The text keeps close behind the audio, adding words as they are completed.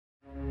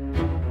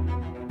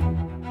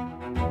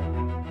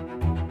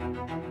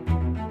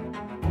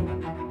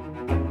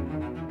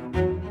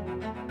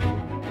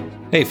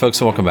Hey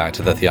folks, and welcome back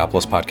to the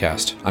Theopolis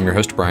Podcast. I'm your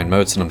host, Brian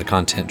Motes, and I'm the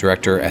Content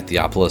Director at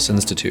Theopolis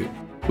Institute.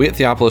 We at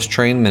Theopolis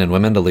train men and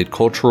women to lead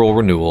cultural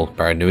renewal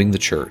by renewing the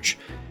church.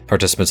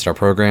 Participants in our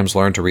programs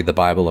learn to read the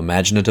Bible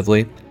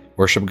imaginatively,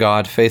 worship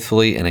God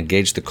faithfully, and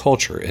engage the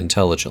culture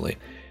intelligently.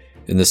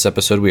 In this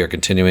episode, we are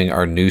continuing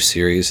our new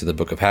series in the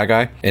book of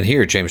Haggai, and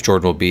here James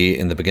Jordan will be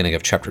in the beginning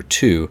of chapter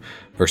 2,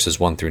 verses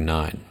 1 through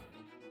 9.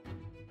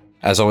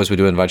 As always, we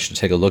do invite you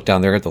to take a look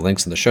down there at the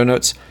links in the show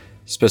notes.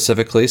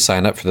 Specifically,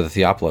 sign up for the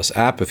Theopolis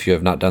app if you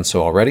have not done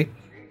so already.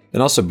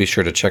 And also be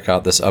sure to check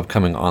out this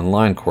upcoming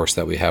online course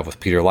that we have with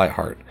Peter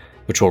Lightheart,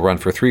 which will run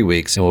for 3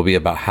 weeks and will be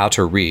about how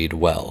to read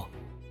well.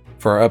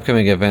 For our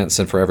upcoming events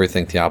and for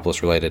everything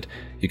Theopolis related,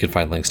 you can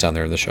find links down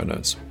there in the show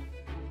notes.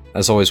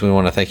 As always, we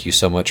want to thank you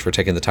so much for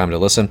taking the time to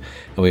listen,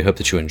 and we hope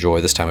that you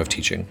enjoy this time of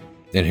teaching.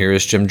 And here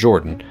is Jim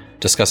Jordan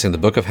discussing the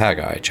book of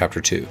Haggai,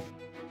 chapter 2.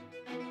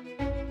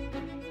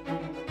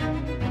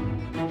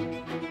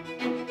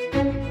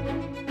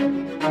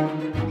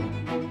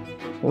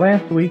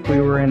 Last week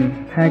we were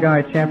in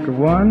Haggai chapter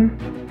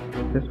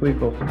 1. This week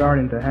we'll start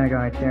into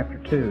Haggai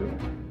chapter 2.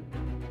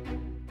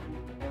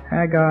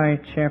 Haggai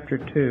chapter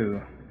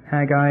 2.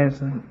 Haggai is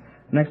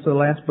next to the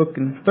last book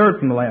and third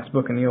from the last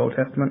book in the Old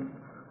Testament.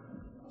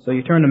 So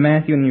you turn to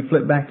Matthew and you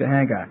flip back to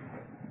Haggai.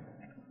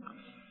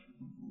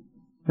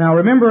 Now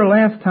remember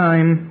last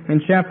time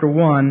in chapter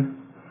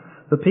 1,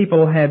 the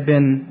people had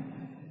been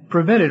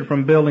prevented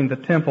from building the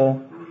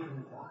temple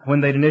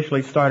when they'd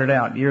initially started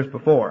out years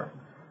before.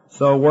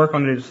 So work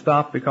on it is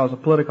stopped because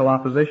of political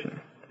opposition.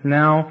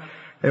 Now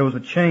there was a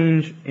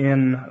change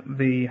in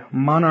the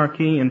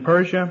monarchy in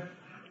Persia,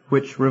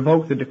 which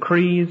revoked the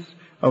decrees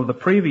of the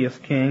previous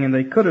king, and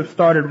they could have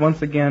started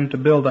once again to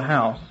build a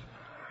house.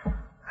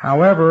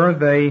 However,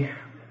 they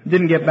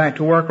didn't get back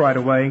to work right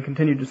away and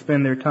continued to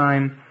spend their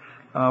time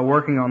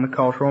working on the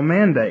cultural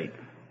mandate.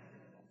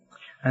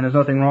 And there's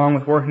nothing wrong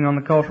with working on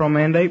the cultural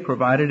mandate,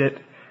 provided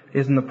it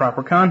is in the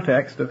proper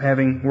context of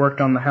having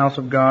worked on the house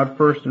of God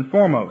first and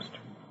foremost.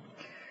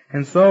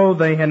 And so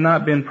they had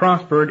not been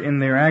prospered in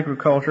their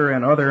agriculture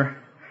and other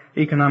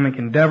economic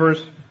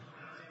endeavors,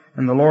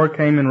 and the Lord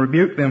came and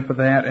rebuked them for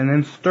that and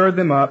then stirred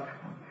them up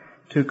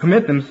to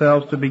commit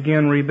themselves to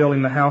begin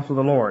rebuilding the house of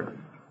the Lord.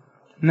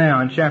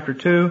 Now, in chapter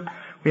 2,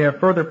 we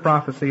have further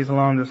prophecies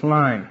along this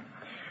line.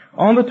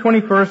 On the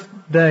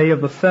 21st day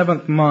of the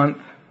 7th month,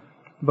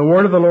 the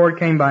word of the Lord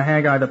came by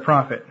Haggai the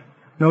prophet.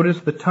 Notice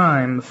the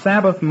time, the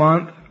Sabbath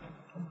month,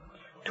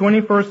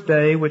 21st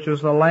day, which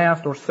was the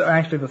last, or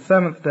actually the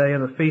 7th day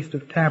of the Feast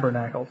of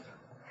Tabernacles.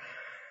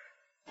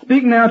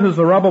 Speak now to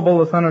Zerubbabel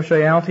the son of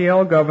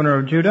Shealtiel, governor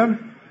of Judah,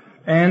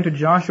 and to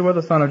Joshua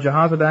the son of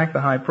Jehozadak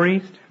the high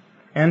priest,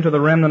 and to the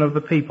remnant of the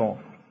people.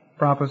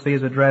 Prophecy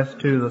is addressed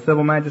to the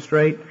civil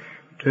magistrate,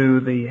 to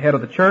the head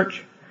of the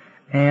church,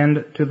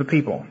 and to the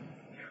people.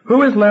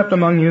 Who is left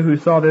among you who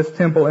saw this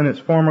temple in its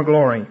former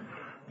glory,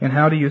 and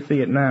how do you see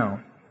it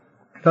now?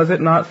 Does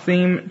it not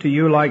seem to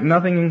you like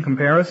nothing in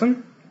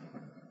comparison?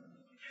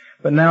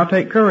 But now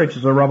take courage,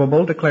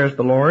 Zerubbabel, declares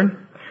the Lord.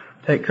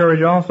 Take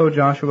courage also,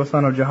 Joshua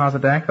son of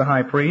Jehozadak the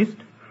high priest,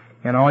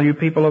 and all you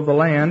people of the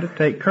land,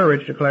 take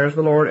courage, declares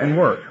the Lord, and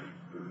work.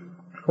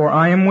 For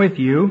I am with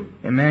you,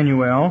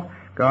 Emmanuel,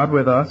 God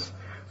with us,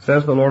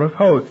 says the Lord of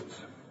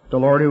hosts. The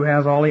Lord who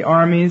has all the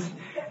armies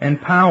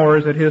and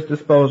powers at his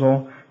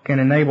disposal can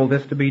enable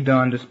this to be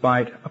done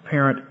despite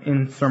apparent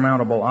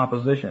insurmountable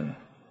opposition.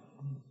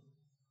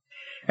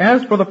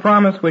 As for the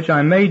promise which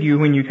I made you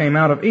when you came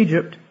out of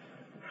Egypt,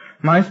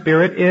 my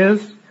spirit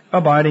is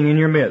abiding in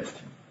your midst.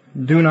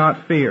 Do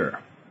not fear.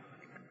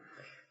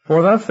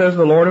 For thus says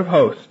the Lord of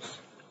hosts,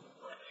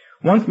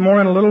 once more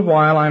in a little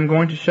while I am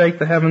going to shake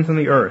the heavens and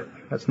the earth.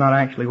 That's not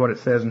actually what it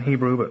says in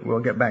Hebrew, but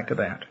we'll get back to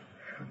that.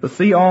 The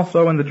sea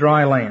also and the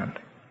dry land.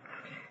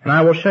 And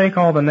I will shake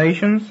all the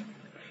nations,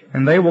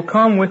 and they will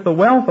come with the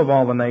wealth of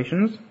all the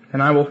nations,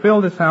 and I will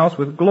fill this house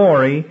with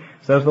glory,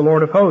 says the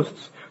Lord of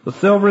hosts. The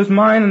silver is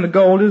mine and the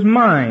gold is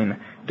mine,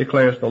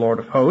 declares the Lord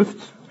of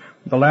hosts.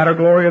 The latter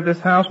glory of this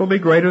house will be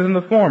greater than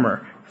the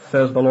former,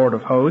 says the Lord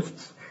of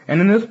hosts. And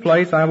in this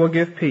place I will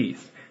give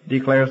peace,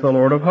 declares the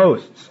Lord of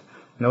hosts.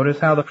 Notice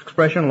how the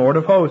expression Lord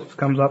of hosts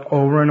comes up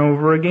over and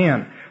over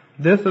again.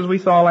 This, as we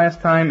saw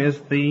last time, is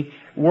the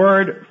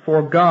word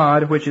for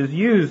God which is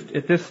used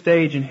at this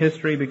stage in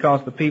history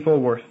because the people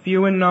were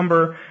few in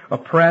number,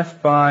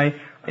 oppressed by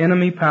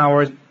enemy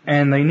powers,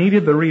 and they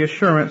needed the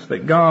reassurance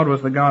that God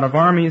was the God of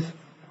armies,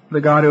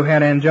 the God who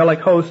had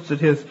angelic hosts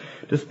at his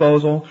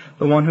disposal,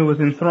 the one who was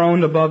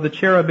enthroned above the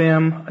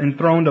cherubim,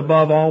 enthroned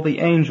above all the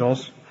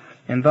angels,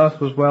 and thus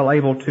was well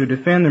able to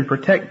defend and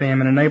protect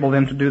them and enable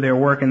them to do their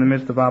work in the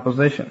midst of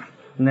opposition.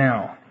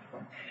 Now,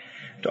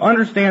 to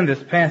understand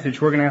this passage,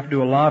 we're going to have to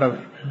do a lot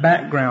of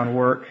background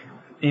work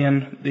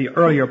in the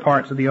earlier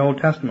parts of the Old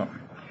Testament.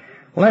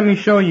 Let me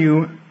show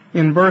you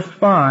in verse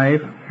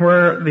 5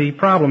 where the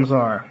problems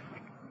are.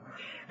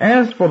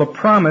 As for the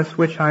promise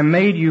which I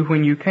made you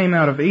when you came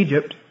out of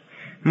Egypt,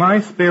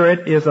 my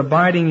spirit is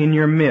abiding in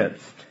your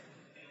midst.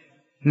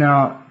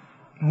 Now,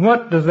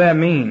 what does that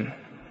mean?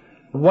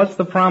 What's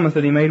the promise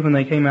that he made when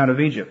they came out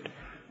of Egypt?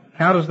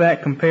 how does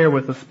that compare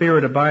with the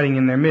Spirit abiding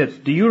in their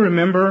midst? Do you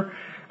remember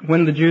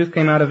when the Jews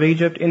came out of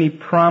Egypt, any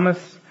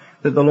promise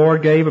that the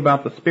Lord gave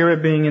about the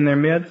Spirit being in their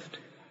midst?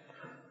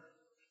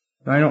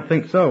 I don't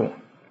think so.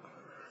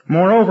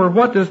 Moreover,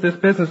 what does this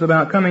business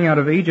about coming out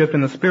of Egypt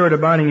and the Spirit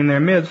abiding in their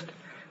midst,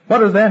 what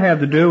does that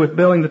have to do with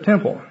building the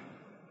temple?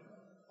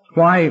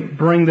 Why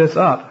bring this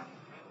up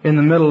in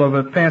the middle of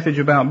a passage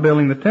about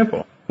building the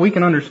temple? We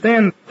can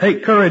understand,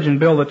 take courage and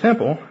build the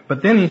temple,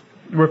 but then he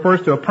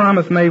refers to a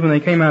promise made when they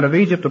came out of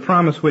Egypt, a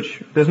promise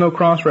which there's no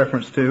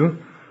cross-reference to.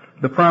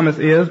 The promise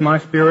is, my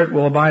Spirit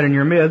will abide in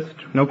your midst.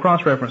 No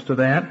cross-reference to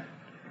that.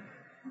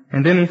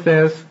 And then he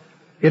says,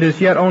 it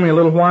is yet only a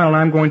little while, and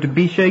I'm going to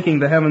be shaking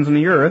the heavens and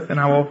the earth, and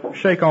I will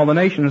shake all the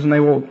nations, and they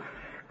will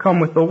come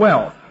with the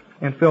wealth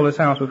and fill this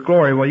house with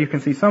glory. Well, you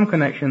can see some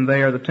connection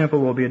there. The temple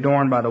will be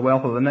adorned by the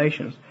wealth of the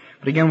nations.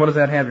 But again, what does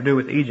that have to do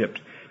with Egypt?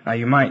 Now,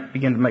 you might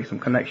begin to make some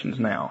connections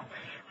now.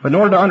 But in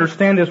order to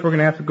understand this, we're going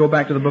to have to go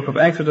back to the book of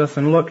Exodus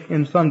and look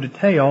in some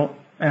detail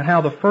at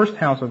how the first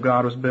house of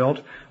God was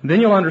built.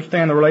 Then you'll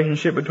understand the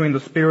relationship between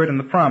the Spirit and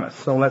the promise.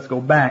 So let's go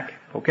back,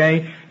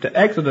 okay, to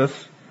Exodus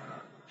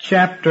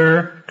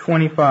chapter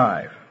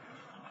 25.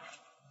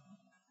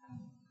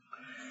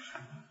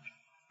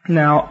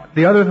 Now,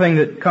 the other thing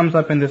that comes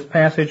up in this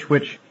passage,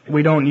 which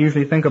we don't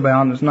usually think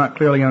about and is not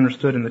clearly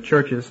understood in the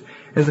churches,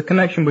 is the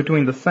connection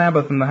between the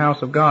Sabbath and the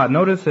house of God.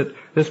 Notice that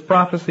this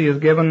prophecy is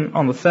given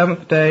on the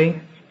 7th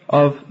day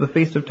of the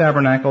Feast of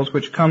Tabernacles,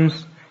 which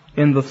comes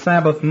in the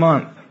Sabbath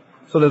month.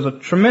 So there's a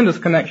tremendous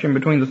connection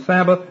between the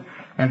Sabbath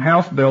and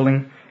house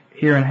building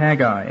here in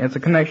Haggai. It's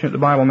a connection that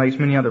the Bible makes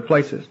many other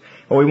places.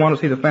 But we want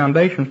to see the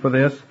foundation for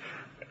this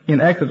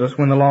in Exodus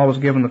when the law was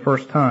given the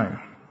first time.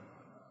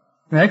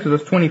 In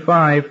Exodus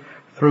 25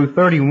 through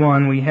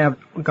 31, we have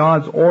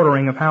God's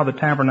ordering of how the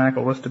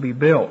tabernacle was to be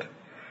built.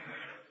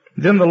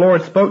 Then the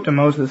Lord spoke to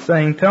Moses,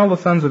 saying, tell the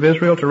sons of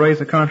Israel to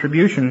raise a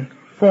contribution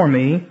for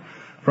me.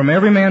 From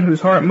every man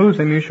whose heart moves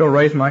him, you shall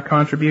raise my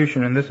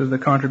contribution. And this is the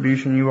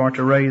contribution you are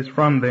to raise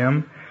from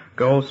them,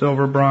 gold,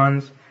 silver,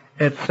 bronze,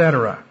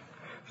 etc.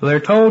 So they're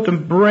told to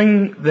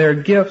bring their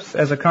gifts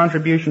as a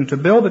contribution to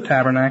build the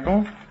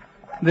tabernacle.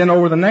 Then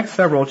over the next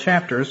several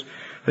chapters,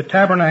 the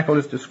tabernacle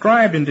is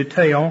described in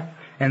detail.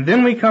 And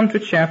then we come to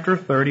chapter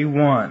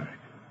 31.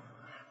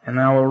 And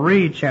I will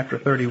read chapter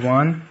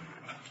 31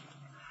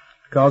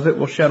 because it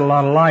will shed a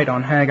lot of light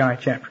on Haggai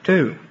chapter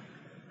 2.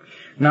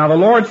 Now the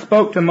Lord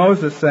spoke to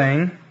Moses,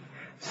 saying,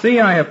 see,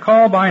 I have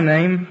called by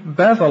name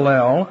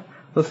Bezalel,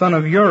 the son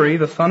of Uri,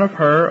 the son of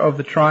Hur, of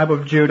the tribe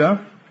of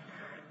Judah,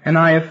 and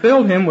I have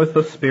filled him with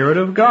the Spirit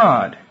of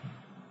God,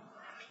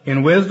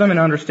 in wisdom and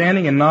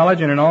understanding and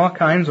knowledge and in all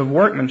kinds of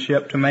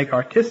workmanship, to make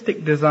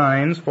artistic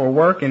designs for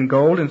work in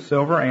gold and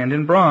silver and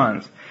in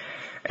bronze,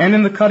 and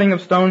in the cutting of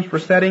stones for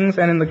settings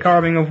and in the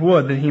carving of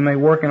wood, that he may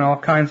work in all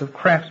kinds of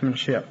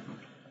craftsmanship.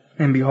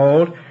 And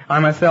behold, I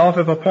myself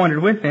have appointed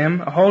with him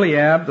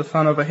Aholiab, the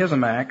son of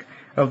Ahisamach,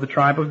 of the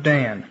tribe of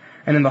Dan.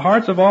 And in the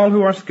hearts of all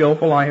who are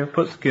skillful I have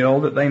put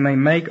skill, that they may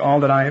make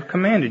all that I have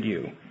commanded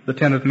you. The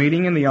tent of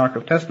meeting, and the ark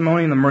of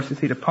testimony, and the mercy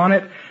seat upon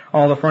it,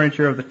 all the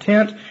furniture of the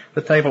tent,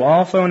 the table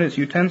also and its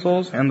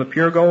utensils, and the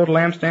pure gold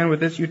lampstand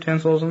with its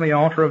utensils, and the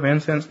altar of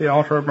incense, the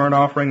altar of burnt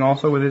offering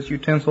also with its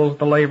utensils,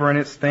 the laver and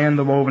its stand,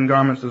 the woven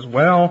garments as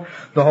well,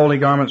 the holy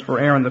garments for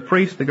Aaron the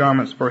priest, the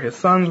garments for his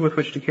sons with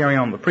which to carry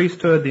on the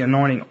priesthood, the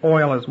anointing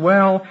oil as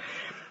well,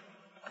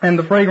 and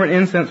the fragrant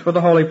incense for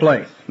the holy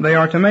place. They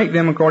are to make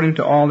them according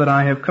to all that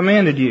I have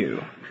commanded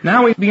you.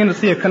 Now we begin to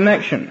see a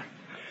connection.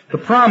 The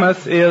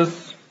promise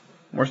is,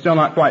 we're still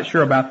not quite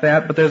sure about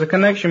that, but there's a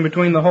connection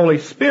between the Holy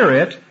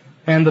Spirit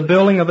and the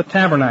building of the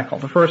tabernacle,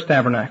 the first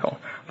tabernacle.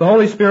 The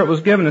Holy Spirit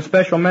was given a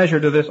special measure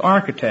to this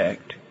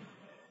architect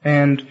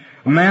and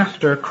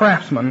master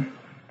craftsman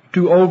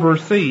to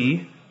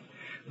oversee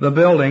the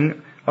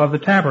building of the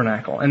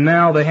tabernacle. And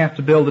now they have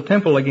to build the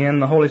temple again.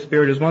 The Holy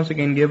Spirit is once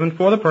again given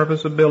for the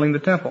purpose of building the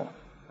temple.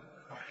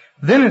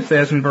 Then it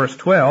says in verse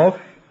 12,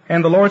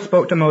 and the Lord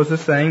spoke to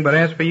Moses, saying, but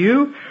as for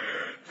you,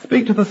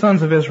 speak to the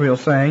sons of Israel,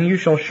 saying, you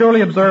shall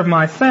surely observe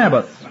my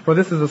Sabbaths, for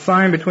this is a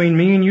sign between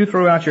me and you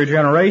throughout your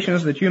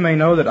generations, that you may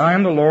know that I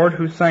am the Lord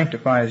who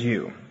sanctifies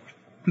you.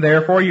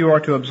 Therefore you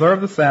are to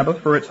observe the Sabbath,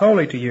 for it's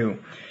holy to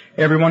you.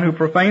 Everyone who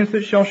profanes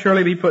it shall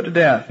surely be put to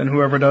death, and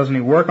whoever does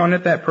any work on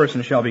it, that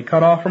person shall be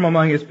cut off from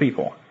among his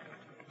people.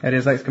 That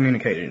is,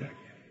 excommunicated.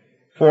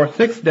 For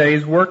 6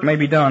 days work may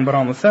be done, but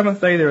on the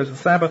 7th day there is a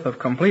Sabbath of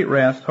complete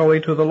rest,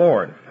 holy to the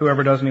Lord.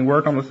 Whoever does any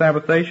work on the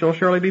Sabbath day shall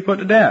surely be put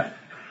to death.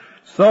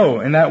 So,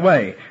 in that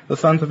way, the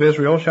sons of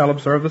Israel shall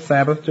observe the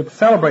Sabbath, to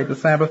celebrate the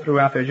Sabbath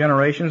throughout their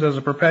generations as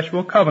a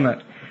perpetual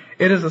covenant.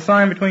 It is a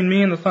sign between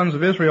me and the sons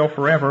of Israel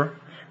forever.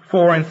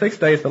 For in 6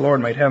 days the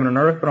Lord made heaven and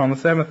earth, but on the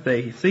 7th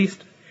day he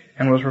ceased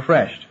and was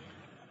refreshed.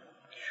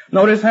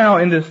 Notice how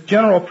in this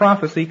general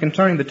prophecy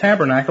concerning the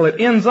tabernacle, it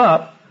ends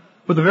up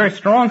with a very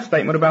strong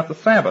statement about the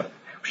Sabbath,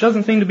 which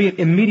doesn't seem to be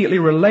immediately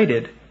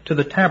related to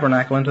the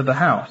tabernacle and to the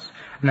house.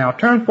 Now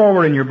turn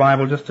forward in your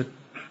Bible just a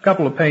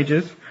couple of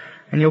pages,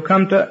 and you'll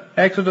come to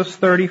Exodus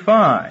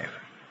 35.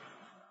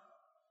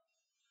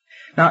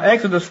 Now,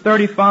 Exodus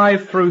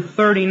 35 through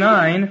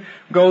 39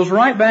 goes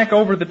right back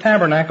over the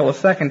tabernacle a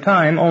second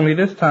time, only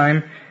this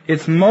time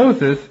it's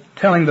Moses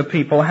telling the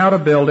people how to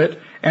build it,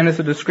 and it's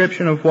a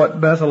description of what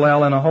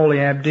Bezalel and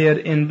Aholiab did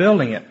in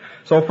building it.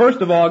 So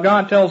first of all,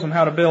 God tells them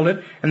how to build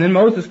it, and then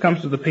Moses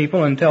comes to the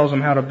people and tells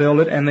them how to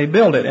build it, and they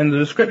build it. And the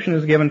description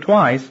is given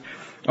twice,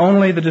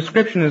 only the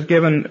description is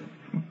given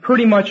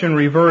pretty much in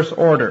reverse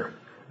order.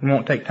 We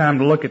won't take time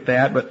to look at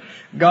that, but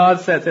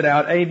God sets it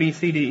out A, B,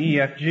 C, D, E,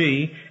 F,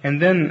 G,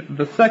 and then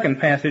the second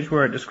passage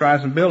where it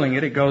describes them building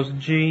it, it goes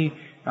G.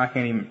 I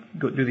can't even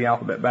do the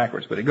alphabet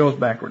backwards, but it goes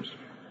backwards.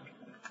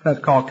 That's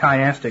called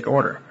chiastic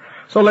order.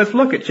 So let's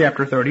look at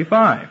chapter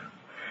 35.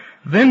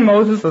 Then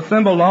Moses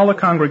assembled all the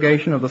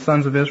congregation of the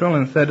sons of Israel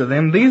and said to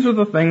them, "These are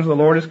the things the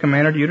Lord has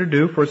commanded you to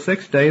do, for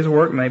 6 days'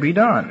 work may be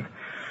done.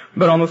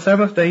 But on the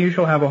seventh day you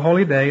shall have a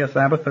holy day, a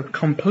Sabbath of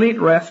complete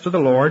rest to the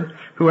Lord.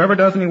 Whoever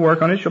does any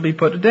work on it shall be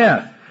put to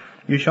death.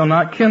 You shall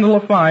not kindle a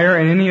fire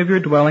in any of your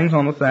dwellings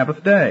on the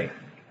Sabbath day."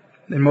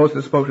 Then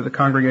Moses spoke to the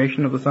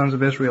congregation of the sons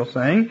of Israel,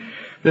 saying,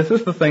 "This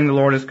is the thing the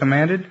Lord has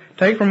commanded.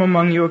 Take from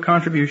among you a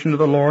contribution to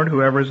the Lord.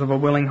 Whoever is of a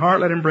willing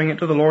heart, let him bring it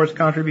to the Lord's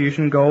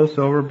contribution, gold,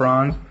 silver,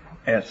 bronze,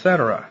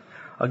 etc."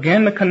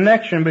 Again, the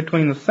connection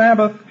between the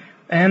Sabbath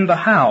and the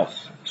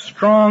house.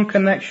 Strong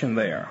connection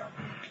there.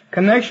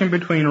 Connection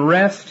between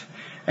rest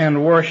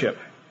and worship.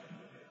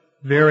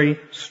 Very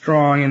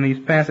strong in these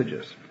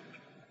passages.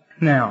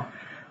 Now,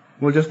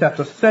 we'll just have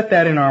to set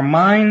that in our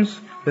minds,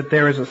 that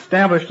there is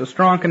established a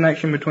strong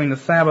connection between the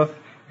Sabbath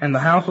and the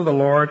house of the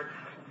Lord,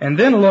 and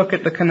then look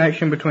at the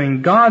connection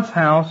between God's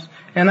house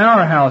and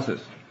our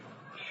houses.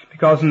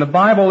 Because in the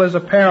Bible there's a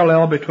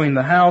parallel between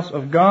the house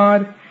of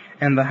God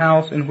and the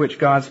house in which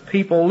God's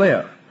people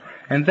live.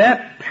 And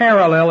that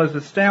parallel is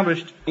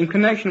established in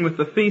connection with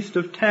the Feast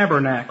of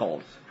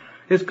Tabernacles.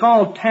 It's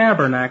called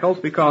tabernacles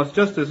because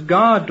just as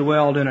God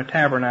dwelled in a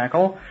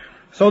tabernacle,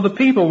 so the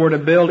people were to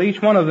build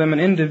each one of them an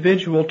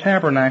individual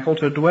tabernacle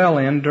to dwell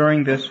in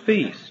during this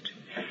feast.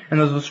 And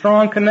there's a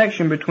strong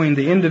connection between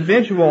the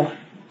individual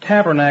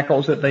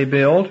tabernacles that they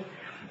build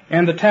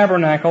and the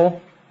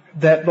tabernacle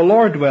that the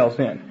Lord dwells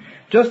in.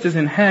 Just as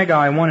in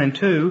Haggai 1 and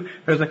 2,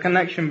 there's a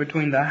connection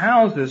between the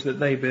houses that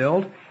they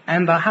build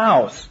and the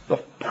house, the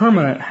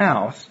permanent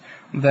house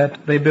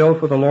that they build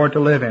for the Lord to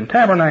live in.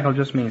 Tabernacle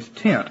just means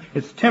tent.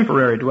 It's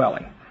temporary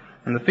dwelling.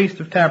 In the Feast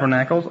of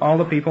Tabernacles, all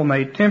the people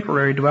made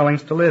temporary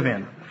dwellings to live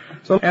in.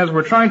 So as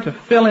we're trying to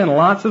fill in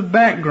lots of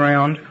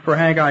background for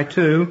Haggai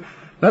 2,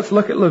 let's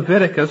look at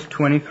Leviticus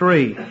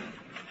 23.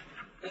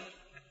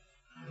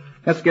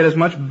 Let's get as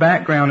much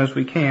background as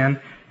we can,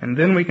 and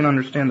then we can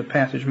understand the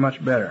passage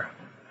much better.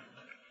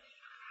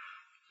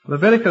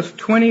 Leviticus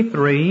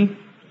 23,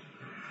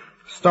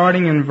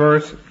 starting in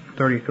verse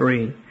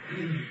 33.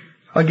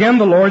 Again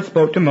the Lord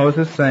spoke to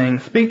Moses, saying,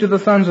 "Speak to the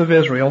sons of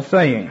Israel,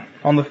 saying,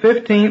 On the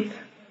 15th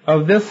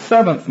of this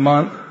 7th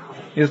month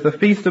is the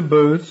Feast of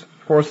Booths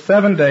for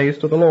 7 days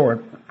to the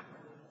Lord.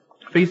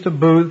 Feast of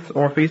Booths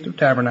or Feast of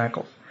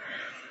Tabernacles.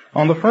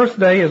 On the first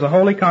day is a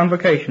holy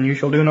convocation. You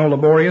shall do no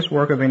laborious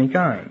work of any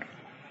kind.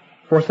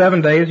 For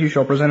 7 days you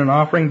shall present an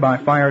offering by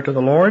fire to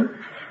the Lord.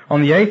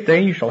 On the 8th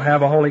day you shall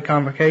have a holy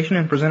convocation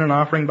and present an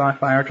offering by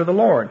fire to the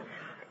Lord.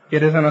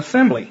 It is an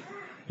assembly.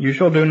 You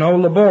shall do no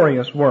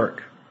laborious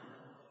work."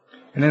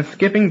 And then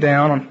skipping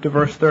down to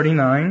verse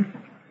 39.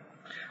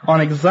 "On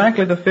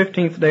exactly the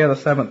 15th day of the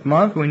 7th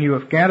month, when you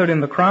have gathered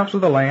in the crops of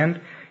the land,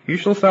 you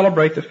shall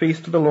celebrate the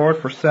feast of the Lord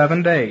for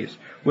 7 days,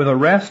 with a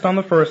rest on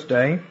the first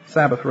day,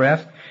 Sabbath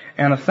rest,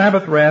 and a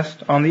Sabbath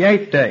rest on the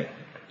 8th day.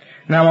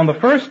 Now on the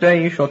first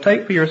day you shall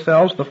take for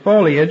yourselves the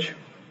foliage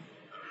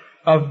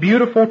of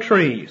beautiful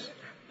trees,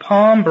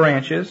 palm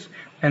branches,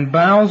 and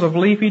boughs of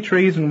leafy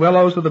trees and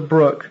willows of the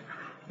brook,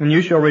 and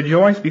you shall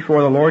rejoice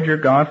before the Lord your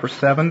God for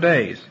 7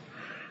 days.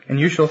 And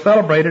you shall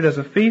celebrate it as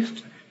a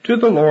feast to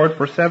the Lord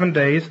for 7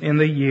 days in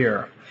the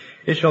year.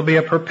 It shall be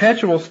a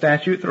perpetual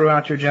statute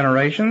throughout your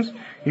generations.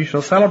 You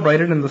shall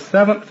celebrate it in the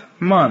 7th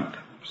month."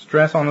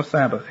 Stress on the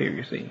Sabbath here,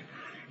 you see.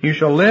 "You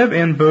shall live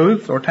in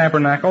booths or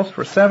tabernacles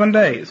for 7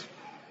 days.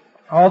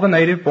 All the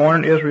native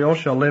born in Israel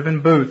shall live in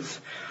booths,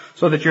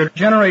 so that your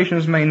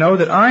generations may know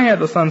that I had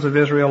the sons of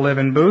Israel live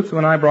in booths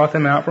when I brought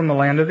them out from the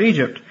land of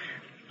Egypt.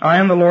 I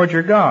am the Lord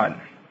your God."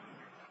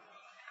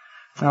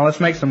 Now let's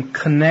make some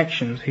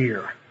connections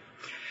here.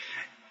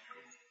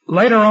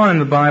 Later on in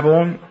the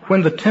Bible,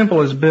 when the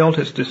temple is built,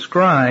 it's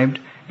described,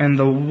 and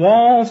the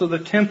walls of the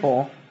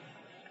temple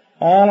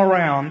all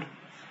around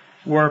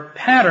were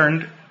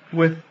patterned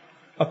with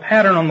a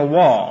pattern on the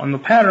wall. And the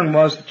pattern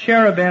was a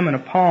cherubim and a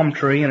palm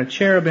tree, and a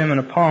cherubim and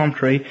a palm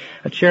tree,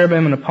 a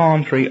cherubim and a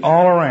palm tree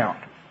all around.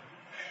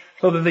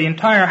 So that the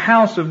entire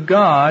house of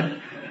God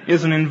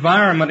is an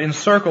environment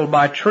encircled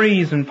by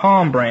trees and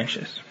palm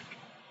branches.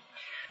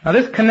 Now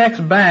this connects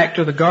back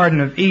to the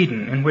Garden of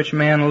Eden, in which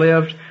man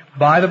lived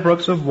by the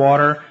brooks of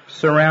water,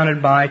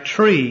 surrounded by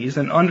trees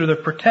and under the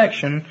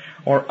protection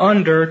or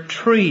under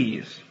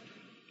trees.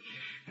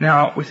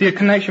 Now, we see a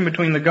connection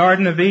between the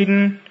Garden of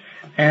Eden,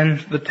 and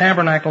the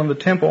tabernacle and the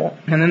temple,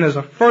 and then there's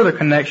a further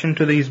connection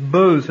to these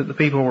booths that the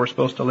people were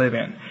supposed to live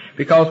in.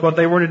 Because what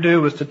they were to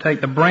do was to take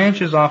the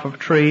branches off of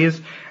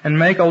trees and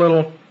make a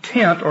little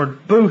tent or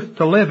booth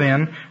to live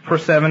in for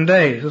 7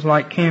 days. It's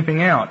like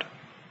camping out.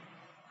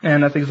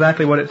 And that's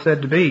exactly what it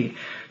said to be.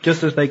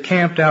 Just as they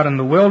camped out in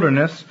the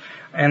wilderness,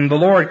 and the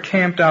Lord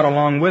camped out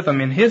along with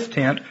them in His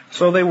tent,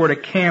 so they were to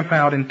camp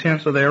out in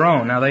tents of their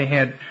own. Now they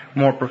had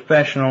more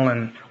professional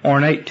and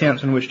ornate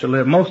tents in which to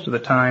live most of the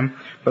time,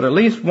 but at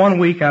least 1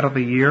 week out of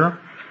the year,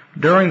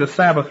 during the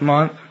Sabbath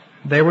month,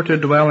 they were to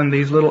dwell in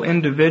these little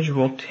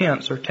individual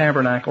tents or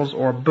tabernacles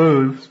or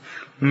booths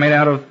made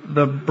out of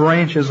the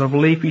branches of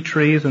leafy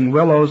trees and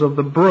willows of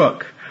the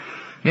brook.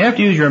 You have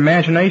to use your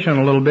imagination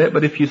a little bit,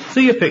 but if you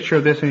see a picture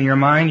of this in your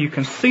mind, you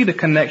can see the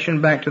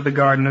connection back to the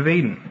Garden of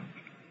Eden.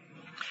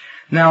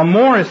 Now,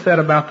 more is said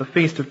about the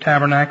Feast of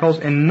Tabernacles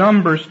in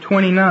Numbers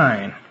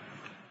 29.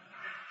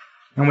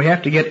 And we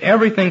have to get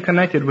everything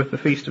connected with the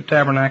Feast of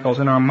Tabernacles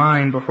in our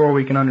mind before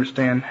we can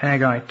understand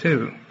Haggai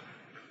 2.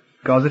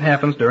 Because it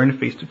happens during the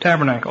Feast of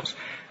Tabernacles.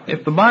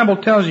 If the Bible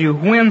tells you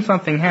when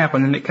something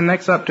happened and it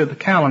connects up to the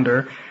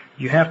calendar,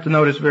 you have to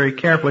notice very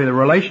carefully the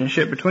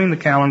relationship between the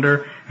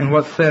calendar and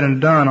what's said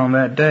and done on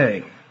that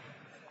day.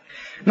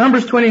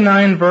 Numbers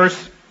 29,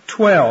 verse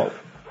 12.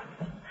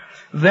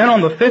 Then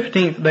on the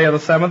 15th day of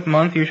the 7th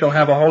month you shall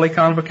have a holy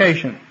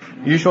convocation.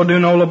 You shall do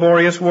no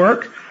laborious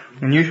work,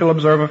 and you shall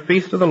observe a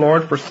feast of the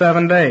Lord for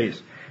 7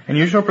 days. And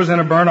you shall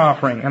present a burnt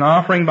offering, an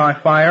offering by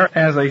fire,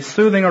 as a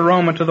soothing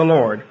aroma to the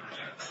Lord.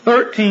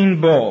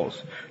 13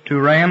 bulls, 2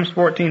 rams,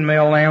 14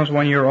 male lambs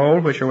 1 year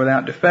old, which are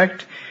without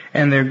defect,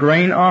 and their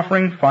grain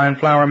offering, fine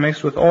flour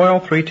mixed with oil,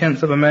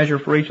 3/10 of a measure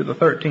for each of the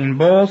 13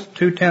 bulls,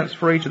 2/10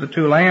 for each of the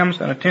 2 lambs,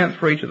 and 1/10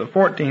 for each of the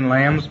 14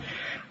 lambs,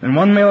 and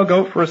 1 male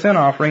goat for a sin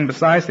offering,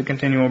 besides the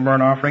continual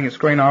burnt offering, its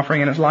grain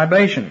offering, and its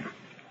libation.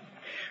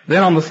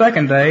 Then on the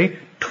 2nd day,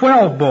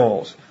 12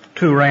 bulls,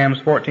 2 rams,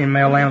 14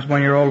 male lambs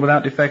 1 year old,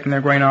 without defect in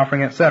their grain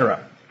offering, etc.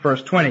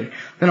 Verse 20.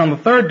 Then on the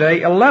 3rd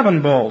day,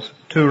 11 bulls,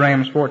 2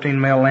 rams, 14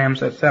 male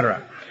lambs,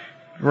 etc.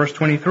 Verse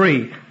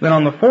 23. Then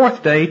on the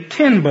 4th day,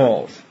 10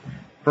 bulls.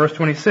 Verse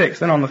 26.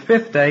 Then on the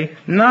 5th day,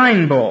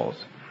 9 bulls.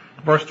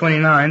 Verse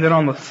 29. Then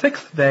on the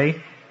 6th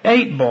day,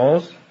 8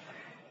 bulls.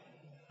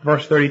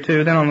 Verse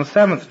 32. Then on the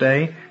 7th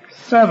day,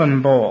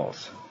 7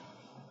 bulls.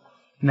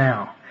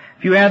 Now,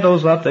 if you add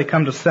those up, they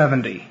come to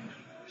 70.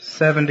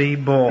 70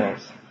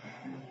 bulls.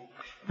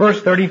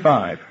 Verse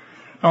 35.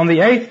 On the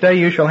 8th day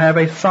you shall have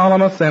a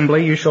solemn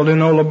assembly. You shall do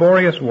no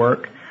laborious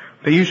work,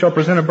 but you shall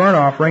present a burnt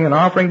offering, an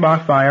offering by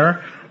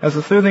fire, as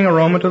a soothing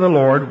aroma to the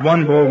Lord,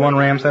 1 bull, 1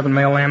 ram, 7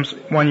 male lambs,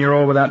 1 year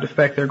old, without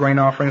defect, their grain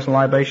offerings and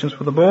libations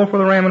for the bull, for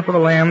the ram, and for the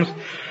lambs,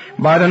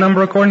 by the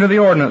number according to the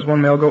ordinance,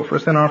 1 male goat for a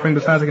sin offering,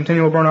 besides the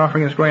continual burnt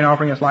offering, its grain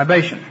offering, its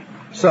libation.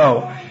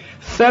 So,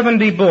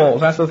 70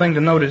 bulls. That's the thing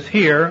to notice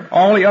here.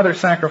 All the other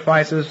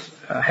sacrifices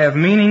have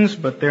meanings,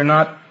 but they're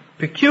not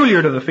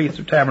peculiar to the Feast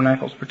of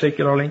Tabernacles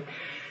particularly.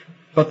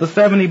 But the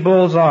 70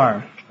 bulls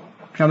are.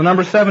 Now the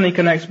number 70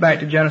 connects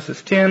back to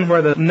Genesis 10,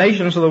 where the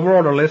nations of the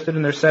world are listed,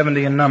 and they're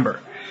 70 in number.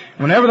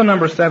 Whenever the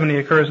number 70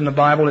 occurs in the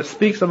Bible, it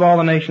speaks of all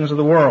the nations of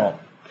the world.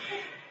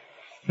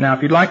 Now,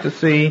 if you'd like to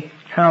see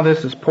how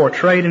this is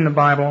portrayed in the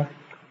Bible,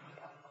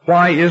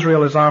 why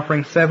Israel is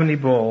offering 70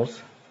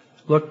 bulls,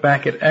 look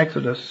back at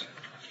Exodus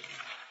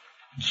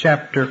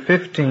chapter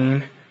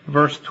 15,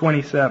 verse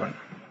 27.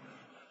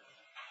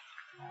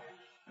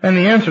 And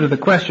the answer to the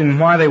question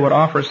why they would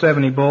offer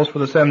 70 bulls for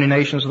the 70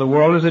 nations of the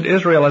world is that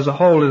Israel as a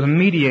whole is a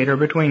mediator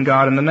between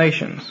God and the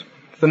nations.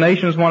 If the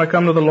nations want to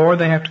come to the Lord,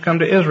 they have to come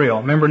to Israel.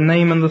 Remember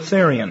Naaman the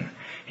Syrian.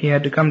 He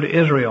had to come to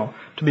Israel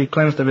to be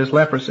cleansed of his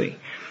leprosy.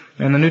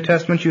 In the New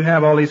Testament you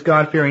have all these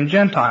God-fearing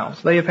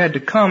Gentiles. They have had to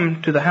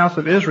come to the house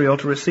of Israel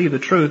to receive the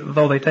truth,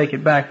 though they take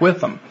it back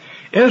with them.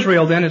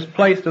 Israel then is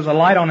placed as a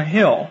light on a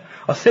hill,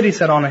 a city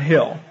set on a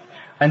hill.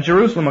 And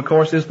Jerusalem, of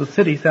course, is the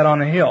city set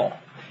on a hill.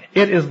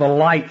 It is the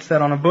light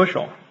set on a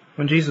bushel.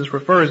 When Jesus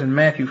refers in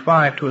Matthew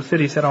 5 to a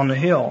city set on the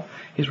hill,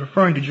 he's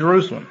referring to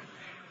Jerusalem,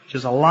 which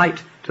is a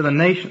light to the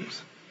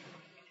nations.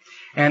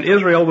 And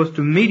Israel was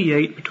to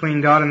mediate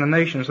between God and the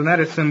nations, and that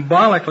is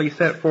symbolically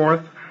set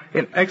forth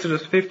in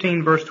Exodus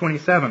 15, verse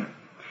 27.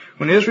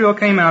 When Israel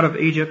came out of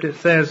Egypt, it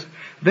says,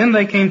 Then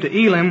they came to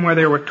Elim, where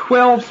there were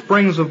 12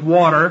 springs of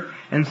water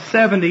and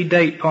 70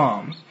 date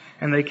palms,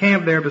 and they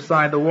camped there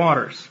beside the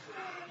waters.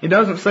 It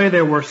doesn't say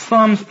there were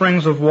some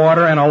springs of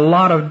water and a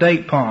lot of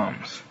date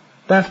palms.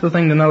 That's the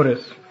thing to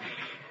notice.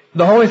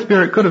 The Holy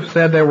Spirit could have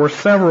said there were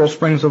several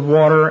springs of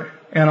water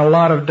and a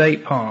lot of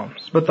date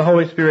palms, but the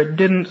Holy Spirit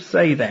didn't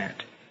say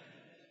that.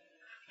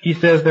 He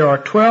says there are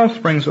 12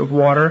 springs of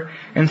water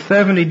and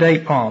 70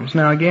 date palms.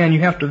 Now again,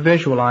 you have to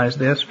visualize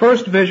this.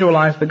 First,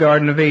 visualize the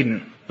Garden of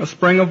Eden. A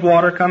spring of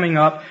water coming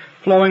up,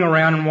 flowing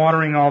around and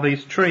watering all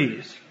these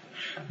trees.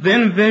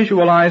 Then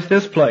visualize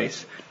this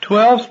place.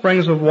 12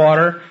 springs of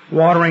water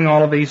watering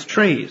all of these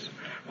trees.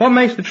 What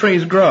makes the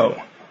trees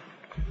grow?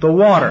 The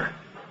water.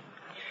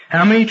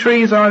 How many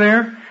trees are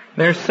there?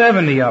 There's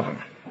 70 of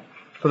them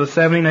for the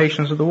 70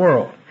 nations of the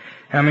world.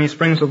 How many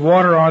springs of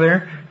water are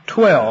there?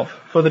 12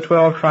 for the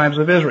 12 tribes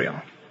of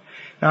Israel.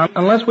 Now,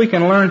 unless we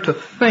can learn to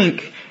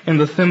think in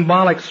the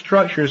symbolic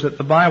structures that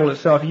the Bible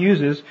itself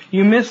uses,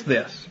 you miss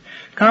this.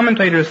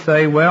 Commentators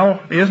say, well,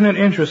 isn't it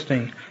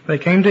interesting? They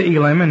came to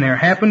Elim, and there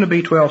happened to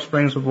be 12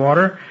 springs of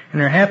water,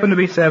 and there happened to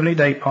be 70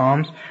 date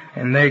palms,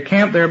 and they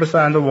camped there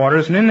beside the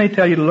waters, and then they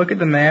tell you to look at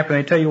the map, and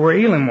they tell you where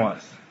Elim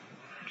was.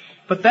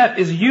 But that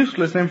is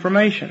useless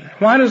information.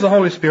 Why does the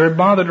Holy Spirit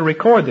bother to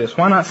record this?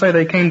 Why not say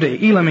they came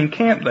to Elim and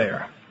camped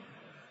there?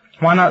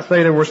 Why not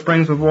say there were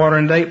springs of water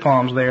and date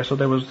palms there, so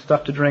there was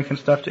stuff to drink and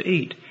stuff to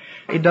eat?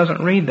 It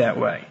doesn't read that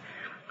way.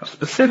 A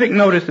specific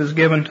notice is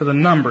given to the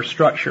number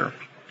structure.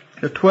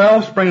 The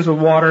 12 springs of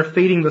water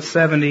feeding the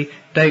 70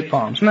 date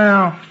palms.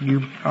 Now,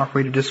 you are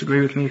free to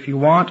disagree with me if you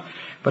want,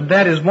 but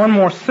that is one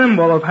more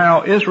symbol of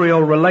how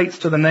Israel relates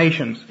to the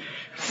nations.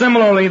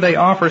 Similarly, they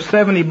offer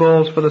 70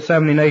 bulls for the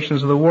 70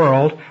 nations of the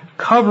world,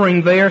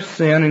 covering their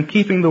sin and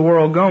keeping the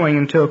world going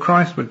until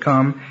Christ would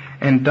come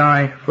and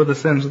die for the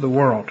sins of the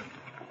world.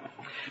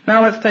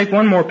 Now let's take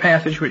one more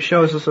passage which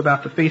shows us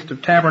about the Feast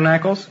of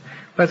Tabernacles.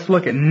 Let's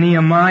look at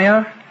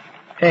Nehemiah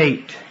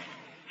 8.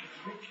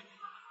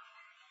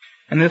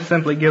 And this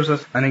simply gives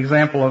us an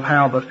example of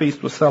how the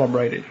feast was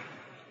celebrated.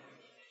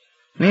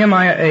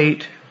 Nehemiah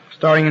 8,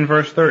 starting in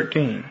verse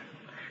 13.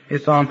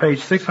 It's on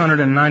page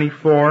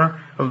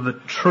 694 of the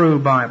True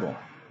Bible.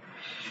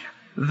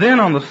 Then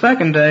on the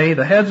second day,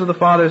 the heads of the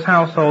fathers'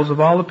 households of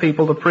all the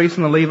people, the priests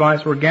and the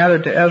Levites, were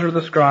gathered to Ezra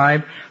the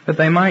scribe, that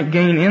they might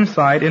gain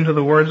insight into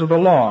the words of the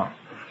law.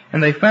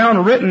 And they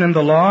found written in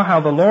the law how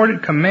the Lord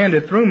had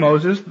commanded through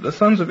Moses that the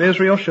sons of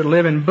Israel should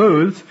live in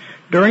booths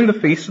during the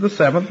feast of the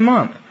 7th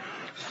month.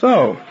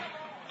 So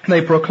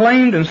they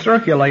proclaimed and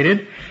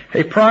circulated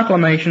a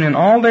proclamation in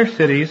all their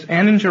cities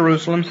and in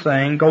Jerusalem,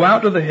 saying, Go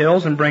out to the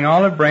hills and bring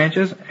olive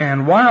branches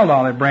and wild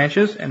olive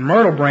branches and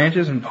myrtle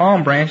branches and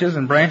palm branches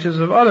and branches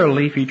of other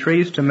leafy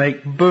trees to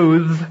make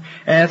booths,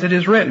 as it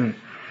is written.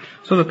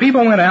 So the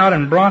people went out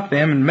and brought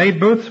them and made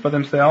booths for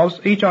themselves,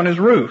 each on his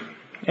roof,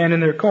 and in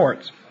their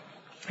courts,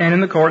 and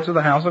in the courts of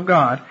the house of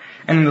God,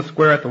 and in the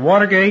square at the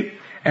water gate,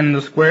 and in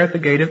the square at the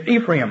gate of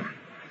Ephraim.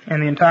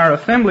 And the entire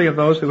assembly of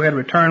those who had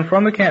returned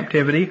from the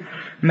captivity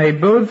made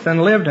booths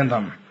and lived in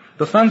them.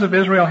 The sons of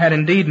Israel had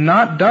indeed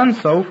not done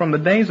so from the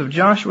days of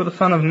Joshua the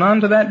son of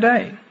Nun to that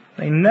day.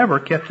 They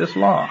never kept this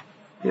law.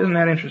 Isn't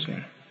that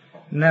interesting?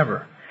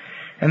 Never.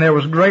 And there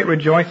was great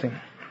rejoicing.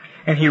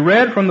 And he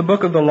read from the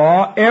book of the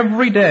law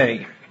every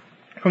day,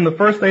 from the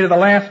first day to the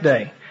last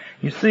day.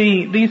 You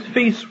see, these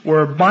feasts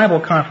were Bible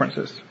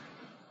conferences.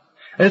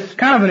 It's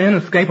kind of an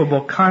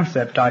inescapable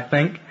concept, I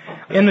think.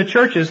 In the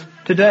churches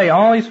today,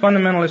 all these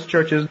fundamentalist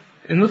churches,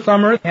 in the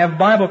summer, have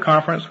Bible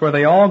conference where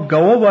they all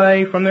go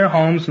away from their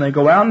homes and they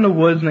go out in the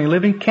woods and they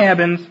live in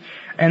cabins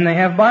and they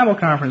have Bible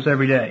conference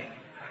every day.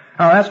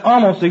 Now, that's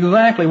almost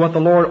exactly what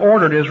the Lord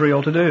ordered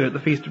Israel to do at the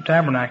Feast of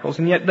Tabernacles,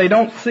 and yet they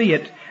don't see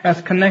it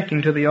as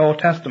connecting to the Old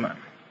Testament.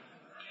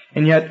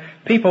 And yet,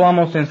 people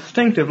almost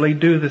instinctively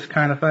do this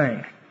kind of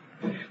thing.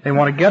 They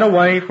want to get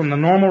away from the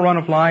normal run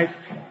of life,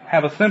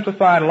 have a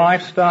simplified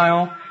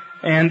lifestyle,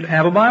 and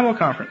have a Bible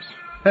conference.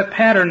 That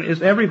pattern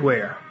is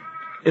everywhere.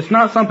 It's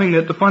not something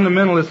that the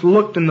fundamentalists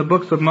looked in the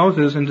books of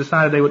Moses and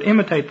decided they would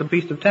imitate the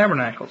Feast of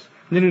Tabernacles.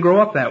 It didn't grow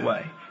up that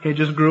way. It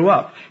just grew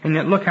up. And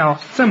yet look how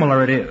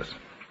similar it is.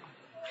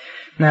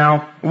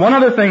 Now, one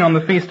other thing on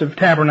the Feast of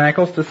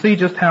Tabernacles, to see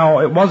just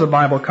how it was a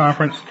Bible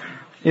conference,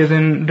 is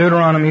in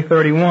Deuteronomy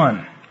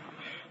 31.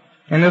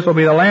 And this will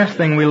be the last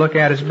thing we look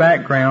at as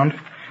background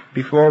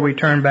before we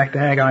turn back to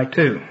Haggai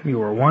 2. You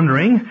were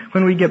wondering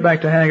when we get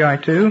back to Haggai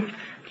 2.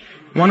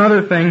 One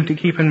other thing to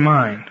keep in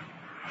mind.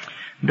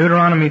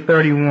 Deuteronomy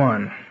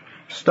 31,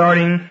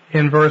 starting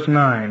in verse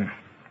 9.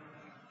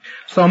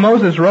 So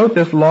Moses wrote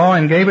this law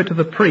and gave it to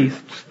the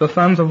priests, the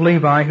sons of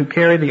Levi, who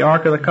carried the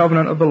ark of the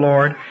covenant of the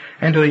Lord,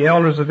 and to the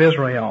elders of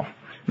Israel.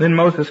 Then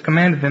Moses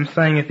commanded them,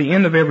 saying, At the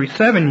end of every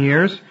 7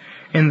 years,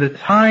 in the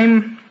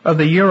time of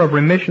the year of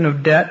remission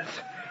of debts,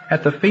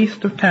 at the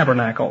Feast of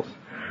Tabernacles,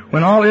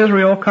 when all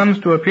Israel comes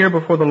to appear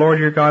before the Lord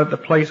your God at the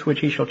place which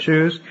he shall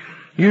choose,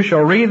 you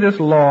shall read this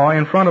law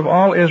in front of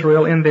all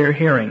Israel in their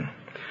hearing.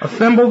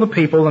 Assemble the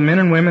people, the men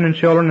and women and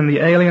children, and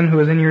the alien who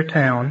is in your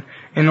town,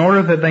 in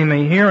order that they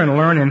may hear and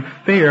learn and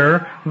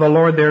fear the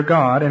Lord their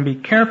God, and be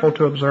careful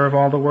to observe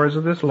all the words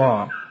of this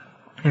law.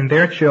 And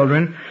their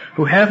children,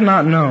 who have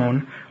not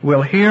known,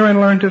 will hear and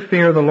learn to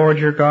fear the Lord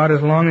your God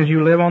as long as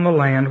you live on the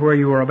land where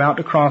you are about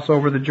to cross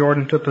over the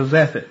Jordan to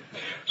possess it.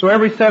 So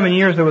every 7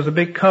 years there was a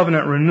big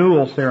covenant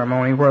renewal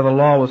ceremony where the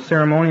law was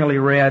ceremonially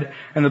read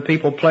and the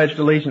people pledged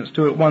allegiance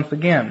to it once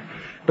again.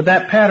 But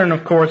that pattern,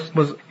 of course,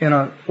 was in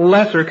a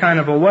lesser kind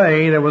of a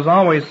way. There was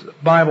always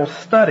Bible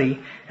study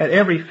at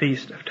every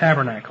Feast of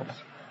Tabernacles.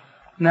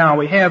 Now,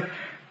 we have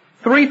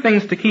 3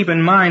 things to keep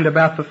in mind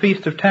about the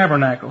Feast of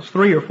Tabernacles,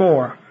 3 or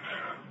 4.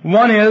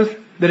 One is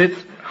that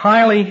it's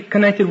highly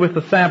connected with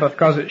the Sabbath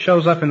because it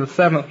shows up in the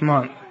 7th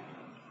month.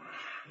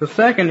 The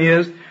second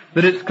is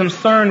that it's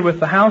concerned with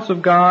the house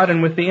of God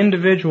and with the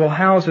individual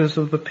houses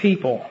of the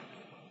people,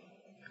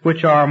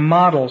 which are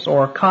models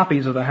or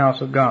copies of the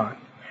house of God.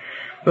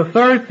 The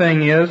third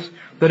thing is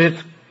that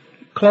it's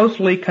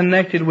closely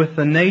connected with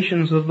the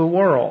nations of the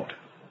world.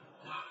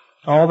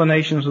 All the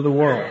nations of the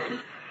world.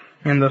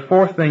 And the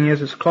fourth thing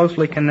is it's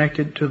closely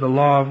connected to the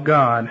law of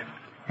God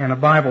and a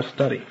Bible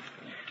study.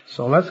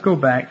 So let's go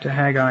back to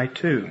Haggai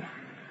 2.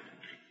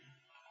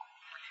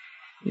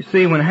 You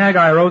see, when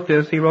Haggai wrote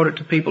this, he wrote it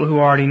to people who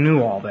already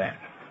knew all that.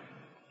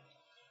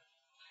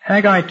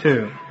 Haggai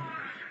 2.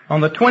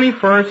 On the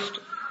 21st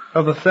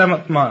of the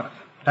 7th month,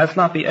 that's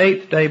not the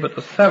 8th day, but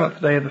the 7th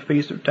day of the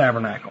Feast of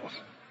Tabernacles.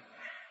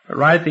 But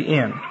right at the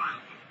end.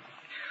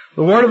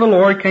 The word of the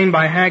Lord came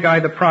by Haggai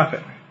the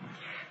prophet,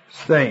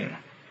 saying,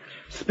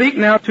 Speak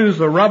now to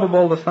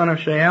Zerubbabel the son of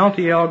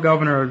Shealtiel,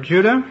 governor of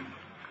Judah,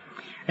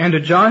 and to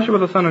Joshua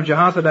the son of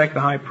Jehozadak the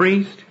high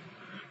priest,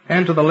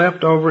 and to the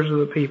leftovers of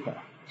the people,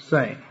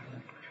 saying,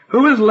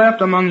 Who is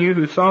left among you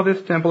who saw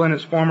this temple in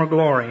its former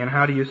glory, and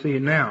how do you see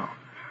it now?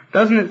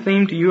 Doesn't it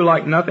seem to you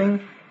like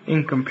nothing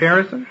in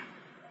comparison?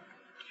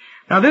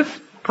 Now this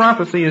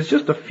prophecy is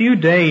just a few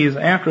days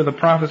after the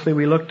prophecy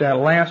we looked at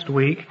last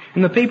week,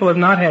 and the people have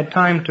not had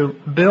time to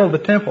build the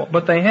temple,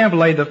 but they have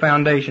laid the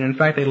foundation. In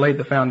fact, they laid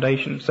the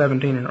foundation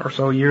 17 or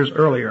so years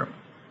earlier.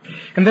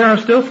 And there are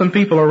still some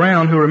people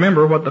around who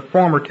remember what the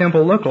former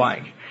temple looked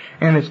like,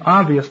 and it's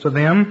obvious to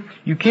them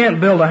you can't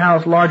build a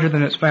house larger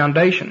than its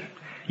foundation.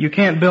 You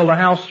can't build a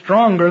house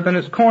stronger than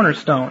its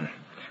cornerstone.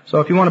 So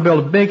if you want to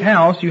build a big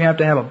house, you have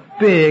to have a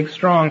big,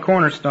 strong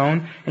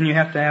cornerstone, and you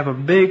have to have a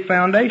big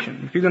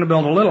foundation. If you're going to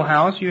build a little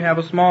house, you have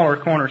a smaller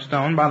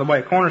cornerstone. By the way,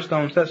 a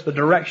cornerstone sets the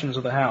directions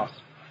of the house,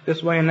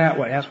 this way and that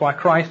way. That's why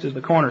Christ is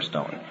the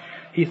cornerstone.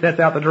 He sets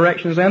out the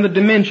directions and the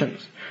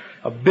dimensions.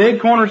 A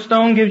big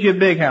cornerstone gives you a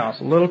big house.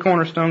 A little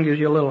cornerstone gives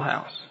you a little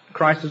house.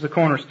 Christ is the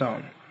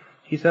cornerstone.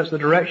 He sets the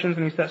directions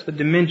and he sets the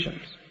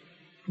dimensions.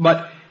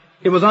 But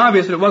it was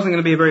obvious that it wasn't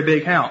going to be a very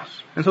big house.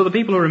 And so the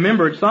people who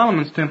remembered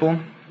Solomon's temple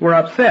were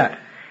upset.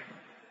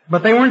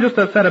 But they weren't just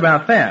upset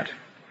about that.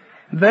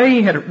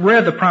 They had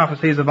read the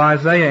prophecies of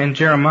Isaiah and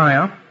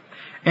Jeremiah,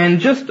 and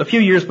just a few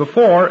years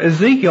before,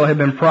 Ezekiel had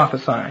been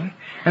prophesying.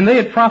 And they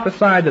had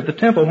prophesied that the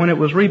temple, when it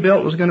was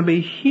rebuilt, was going to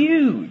be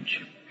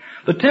huge.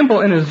 The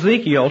temple in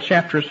Ezekiel,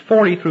 chapters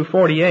 40 through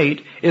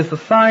 48, is the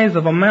size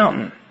of a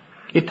mountain.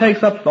 It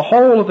takes up the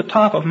whole of the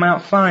top of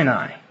Mount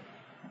Sinai.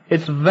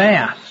 It's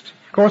vast.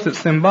 Of course, it's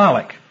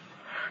symbolic.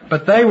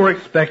 But they were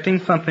expecting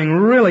something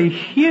really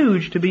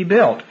huge to be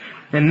built.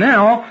 And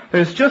now,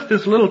 there's just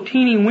this little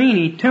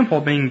teeny-weeny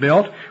temple being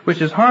built,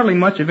 which is hardly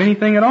much of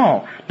anything at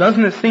all.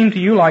 Doesn't it seem to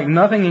you like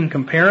nothing in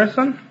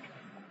comparison?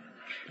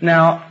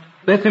 Now,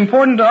 it's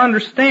important to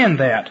understand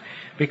that,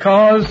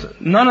 because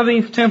none of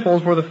these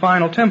temples were the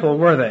final temple,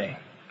 were they?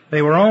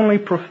 They were only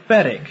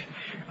prophetic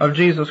of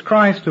Jesus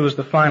Christ, who was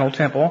the final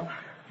temple,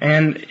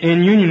 and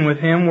in union with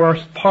Him were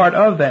part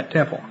of that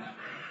temple.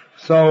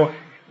 So,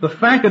 the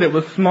fact that it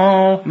was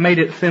small made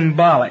it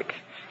symbolic,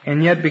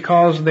 and yet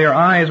because their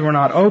eyes were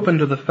not open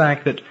to the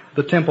fact that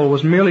the temple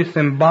was merely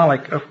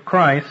symbolic of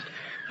Christ,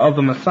 of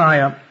the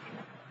Messiah,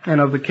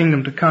 and of the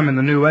kingdom to come in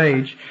the new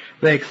age,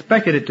 they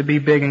expected it to be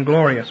big and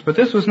glorious. But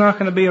this was not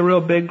going to be a real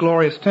big,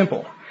 glorious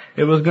temple.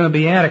 It was going to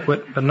be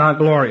adequate, but not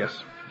glorious.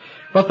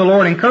 But the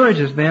Lord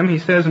encourages them. He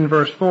says in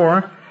verse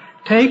 4,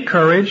 Take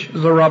courage,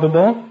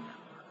 Zerubbabel.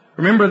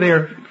 Remember,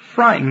 they're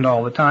frightened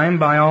all the time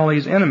by all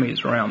these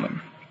enemies around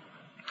them.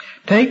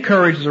 Take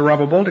courage,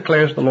 Zerubbabel,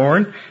 declares the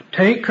Lord.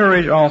 Take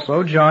courage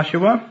also,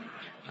 Joshua,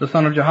 the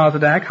son of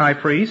Jehozadak, high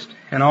priest,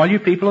 and all you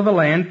people of the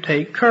land,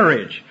 take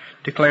courage,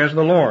 declares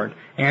the Lord,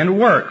 and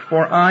work,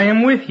 for I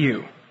am with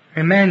you.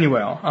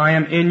 Emmanuel, I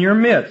am in your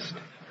midst,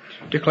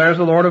 declares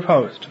the Lord of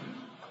hosts.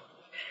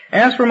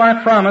 As for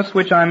my promise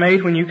which I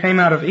made when you came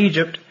out of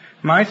Egypt,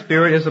 my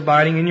Spirit is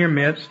abiding in your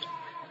midst,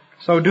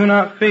 so do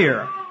not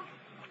fear.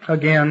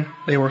 Again,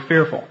 they were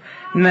fearful.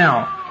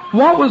 Now,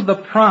 what was the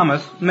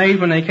promise made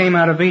when they came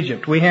out of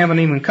Egypt? We haven't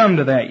even come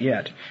to that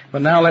yet.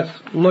 But now let's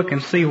look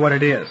and see what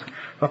it is.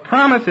 The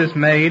promise is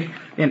made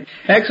in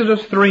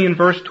Exodus 3 and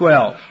verse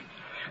 12.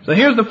 So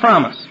here's the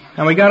promise.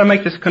 And we got to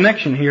make this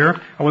connection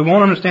here, or we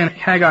won't understand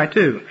Haggai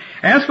 2.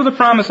 As for the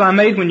promise I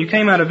made when you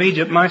came out of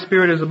Egypt, my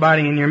Spirit is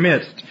abiding in your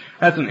midst.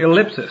 That's an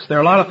ellipsis. There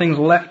are a lot of things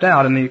left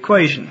out in the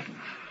equation.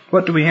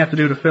 What do we have to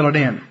do to fill it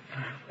in?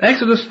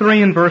 Exodus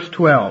 3 and verse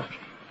 12.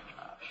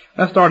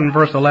 Let's start in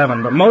verse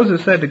 11. But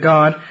Moses said to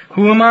God,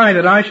 Who am I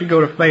that I should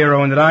go to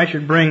Pharaoh and that I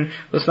should bring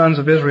the sons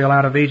of Israel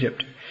out of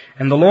Egypt?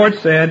 And the Lord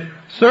said,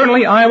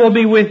 Certainly I will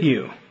be with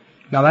you.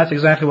 Now that's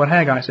exactly what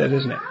Haggai says,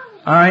 isn't it?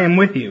 I am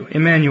with you,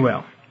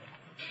 Emmanuel.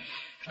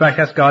 In fact,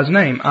 that's God's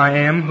name. I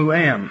am who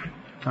am.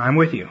 I'm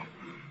with you.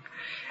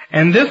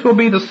 And this will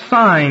be the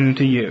sign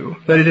to you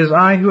that it is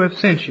I who have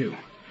sent you.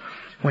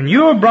 When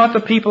you have brought the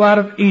people out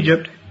of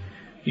Egypt,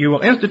 you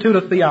will institute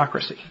a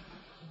theocracy.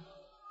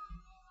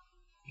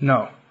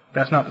 No.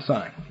 That's not the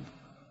sign.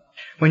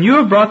 When you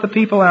have brought the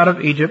people out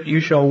of Egypt, you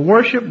shall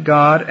worship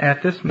God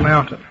at this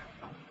mountain.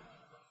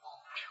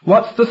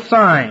 What's the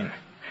sign?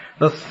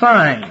 The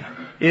sign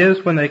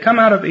is when they come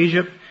out of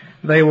Egypt,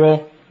 they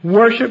will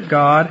worship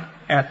God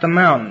at the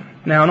mountain.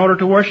 Now, in order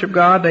to worship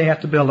God, they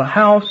have to build a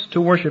house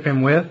to worship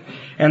Him with,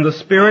 and the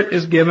Spirit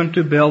is given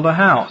to build a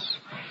house.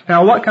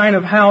 Now, what kind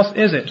of house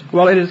is it?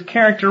 Well, it is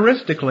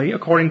characteristically,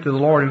 according to the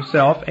Lord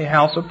Himself, a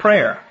house of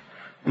prayer.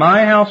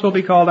 My house will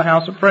be called a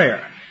house of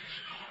prayer.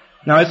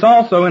 Now, it's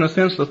also, in a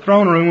sense, the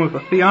throne room of a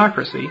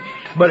theocracy,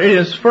 but it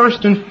is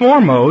first and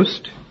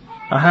foremost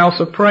a house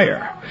of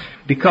prayer.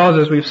 Because,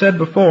 as we've said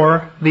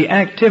before, the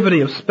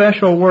activity of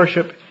special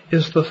worship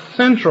is the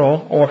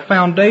central or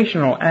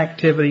foundational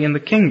activity in the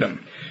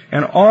kingdom.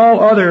 And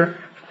all other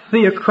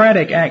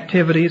theocratic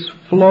activities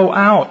flow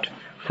out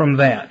from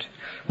that.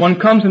 One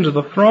comes into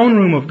the throne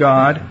room of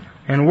God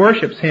and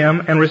worships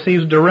Him and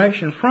receives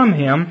direction from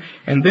Him,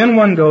 and then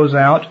one goes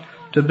out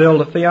to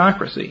build a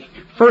theocracy.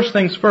 First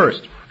things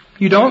first,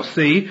 you don't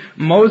see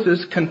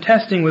Moses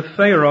contesting with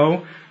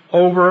Pharaoh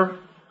over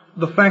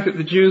the fact that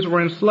the Jews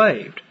were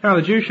enslaved. Now,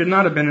 the Jews should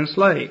not have been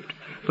enslaved,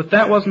 but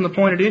that wasn't the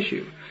point at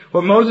issue.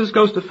 What Moses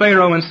goes to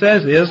Pharaoh and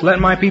says is, let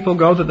my people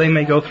go that they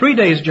may go 3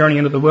 days' journey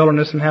into the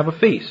wilderness and have a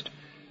feast.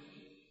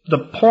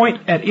 The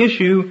point at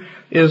issue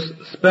is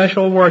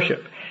special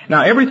worship.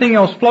 Now, everything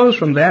else flows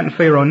from that, and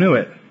Pharaoh knew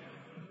it.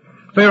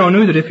 Pharaoh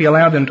knew that if he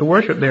allowed them to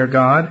worship their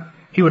God,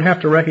 he would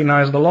have to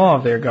recognize the law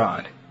of their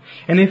God.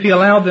 And if he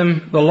allowed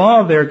them the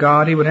law of their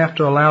God, he would have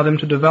to allow them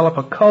to develop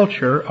a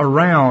culture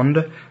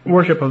around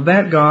worship of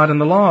that God and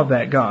the law of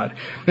that God.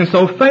 And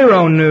so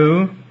Pharaoh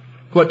knew,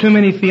 what too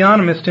many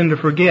theonomists tend to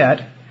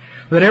forget,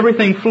 that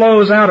everything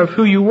flows out of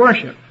who you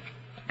worship.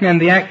 And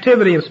the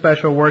activity of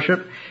special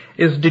worship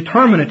is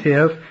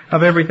determinative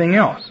of everything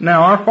else.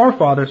 Now, our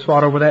forefathers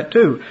fought over that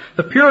too.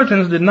 The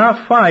Puritans did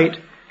not fight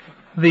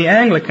the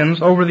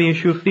Anglicans over the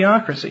issue of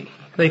theocracy.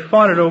 They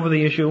fought it over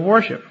the issue of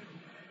worship,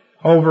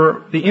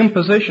 over the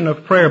imposition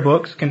of prayer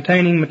books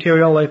containing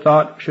material they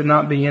thought should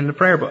not be in the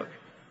prayer book.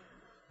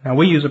 Now,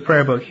 we use a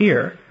prayer book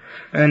here,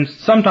 and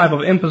some type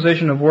of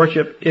imposition of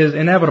worship is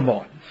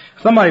inevitable.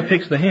 Somebody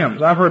picks the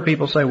hymns. I've heard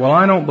people say, well,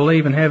 I don't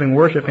believe in having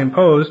worship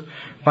imposed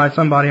by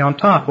somebody on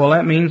top. Well,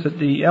 that means that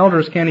the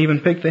elders can't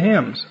even pick the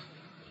hymns,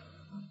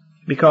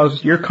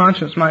 because your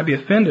conscience might be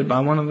offended by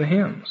one of the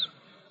hymns.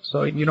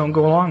 So you don't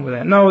go along with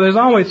that. No, there's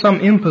always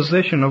some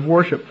imposition of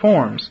worship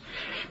forms.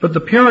 But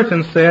the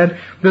Puritans said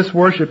this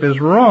worship is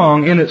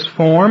wrong in its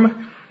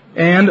form,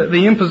 and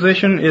the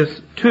imposition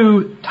is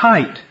too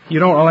tight. You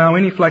don't allow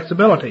any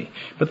flexibility.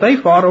 But they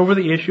fought over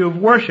the issue of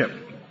worship.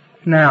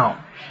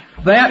 Now,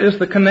 that is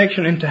the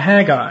connection into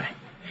Haggai,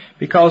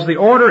 because the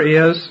order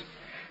is,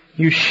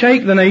 you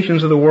shake the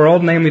nations of the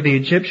world, namely the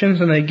Egyptians,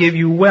 and they give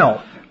you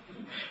wealth.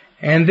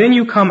 And then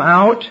you come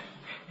out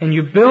and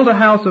you build a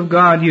house of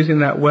God using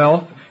that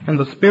wealth, and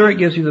the Spirit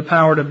gives you the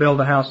power to build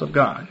a house of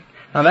God.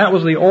 Now, that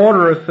was the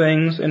order of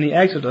things in the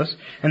Exodus,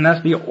 and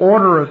that's the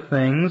order of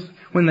things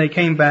when they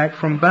came back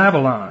from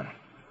Babylon.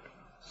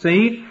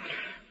 See?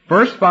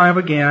 Verse 5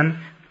 again,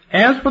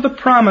 as for the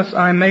promise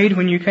I made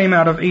when you came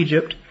out of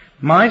Egypt,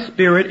 my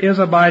Spirit is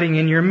abiding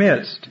in your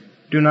midst.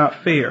 Do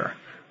not fear.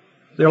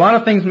 There are a lot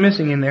of things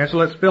missing in there, so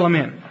let's fill them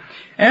in.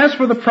 As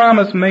for the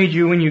promise made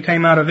you when you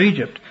came out of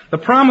Egypt, the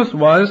promise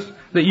was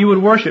that you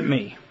would worship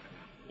me.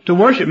 To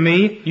worship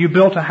me, you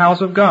built a house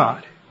of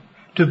God.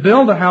 To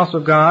build a house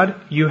of God,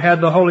 you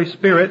had the Holy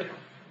Spirit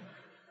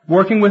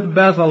working with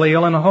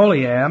Bezaleel and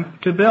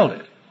Aholiab to build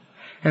it.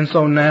 And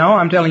so now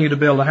I'm telling you to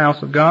build a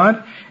house of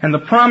God, and the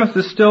promise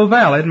is still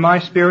valid. My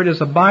Spirit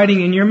is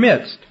abiding in your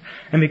midst.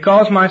 And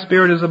because my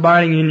Spirit is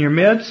abiding in your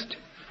midst,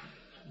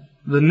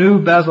 the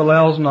new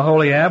Bezaleels and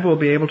Aholiab will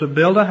be able to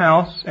build a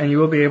house, and you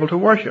will be able to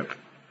worship.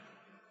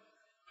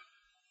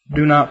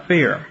 Do not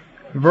fear.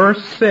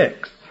 Verse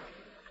 6.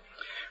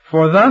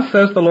 For thus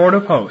says the Lord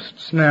of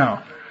hosts.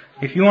 Now,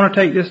 if you want to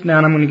take this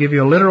down, I'm going to give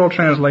you a literal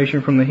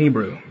translation from the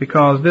Hebrew,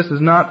 because this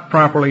is not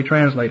properly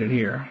translated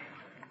here.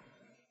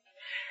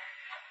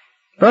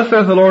 Thus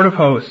says the Lord of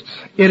hosts,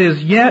 it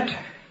is yet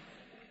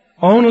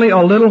only a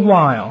little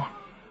while,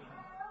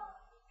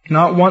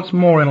 not once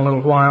more in a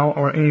little while,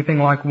 or anything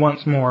like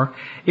once more.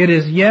 It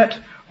is yet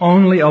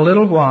only a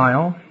little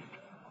while,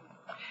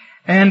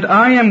 and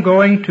I am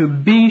going to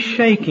be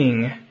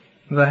shaking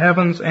the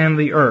heavens and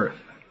the earth.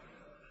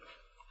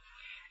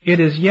 It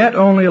is yet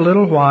only a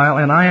little while,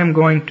 and I am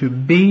going to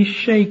be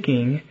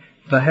shaking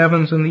the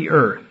heavens and the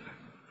earth,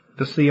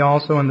 the sea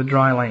also and the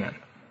dry land.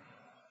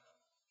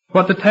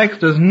 What the text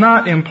does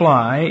not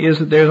imply is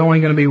that there's only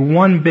going to be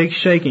one big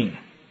shaking.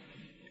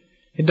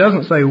 It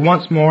doesn't say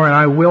once more and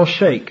I will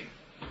shake.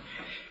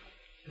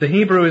 The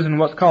Hebrew is in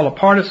what's called a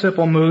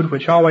participle mood,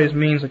 which always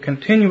means a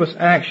continuous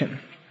action.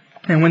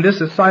 And when this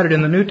is cited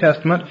in the New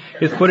Testament,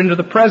 it's put into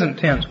the present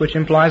tense, which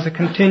implies a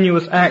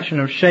continuous action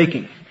of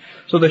shaking.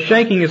 So the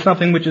shaking is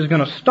something which is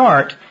going to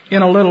start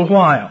in a little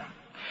while.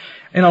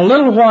 In a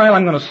little while,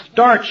 I'm going to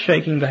start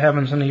shaking the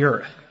heavens and the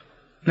earth.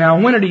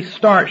 Now, when did he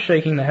start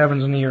shaking the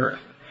heavens and the earth?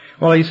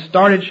 Well, he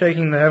started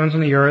shaking the heavens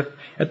and the earth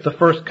at the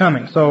first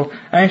coming. So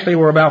actually,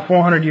 we're about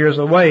 400 years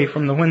away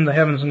from when the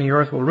heavens and the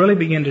earth will really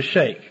begin to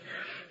shake.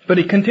 But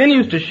he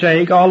continues to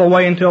shake all the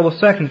way until the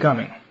second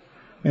coming.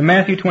 And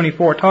Matthew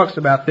 24 talks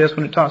about this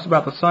when it talks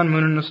about the sun,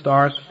 moon, and the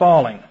stars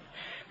falling,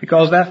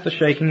 because that's the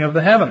shaking of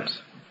the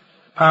heavens.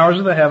 Powers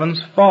of the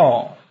heavens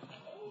fall.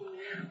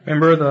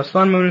 Remember, the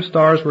sun, moon, and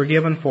stars were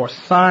given for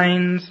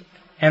signs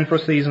and for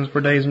seasons,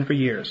 for days, and for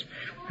years.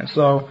 And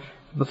so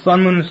the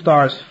sun, moon, and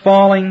stars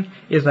falling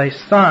is a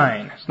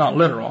sign. It's not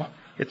literal.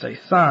 It's a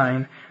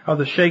sign of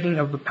the shaking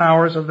of the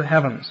powers of the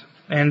heavens,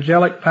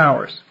 angelic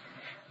powers.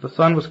 The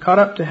sun was caught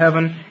up to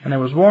heaven, and there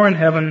was war in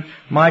heaven,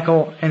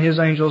 Michael and his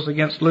angels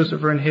against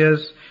Lucifer and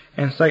his,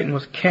 and Satan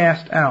was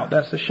cast out.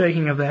 That's the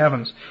shaking of the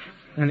heavens.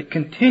 And it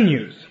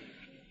continues.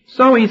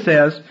 So he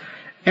says,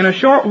 in a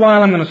short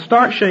while I'm going to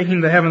start shaking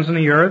the heavens and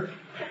the earth,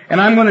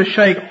 and I'm going to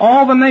shake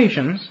all the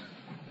nations,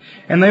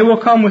 and they will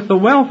come with the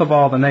wealth of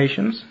all the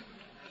nations,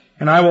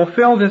 and I will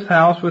fill this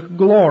house with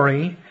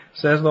glory,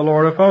 says the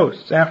Lord of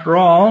hosts. After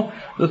all,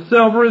 the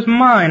silver is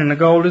mine and the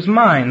gold is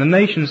mine. The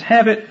nations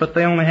have it, but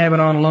they only have it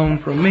on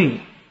loan from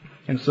me.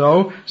 And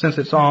so, since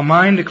it's all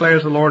mine,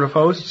 declares the Lord of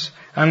hosts,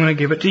 I'm going to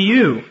give it to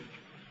you.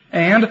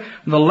 And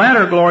the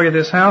latter glory of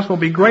this house will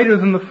be greater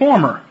than the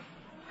former.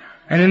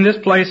 And in this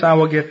place I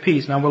will give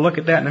peace. Now we'll look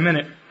at that in a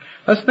minute.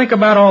 Let's think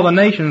about all the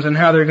nations and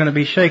how they're going to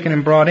be shaken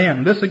and brought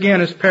in. This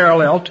again is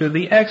parallel to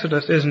the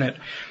Exodus, isn't it?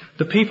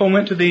 The people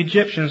went to the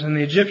Egyptians, and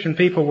the Egyptian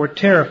people were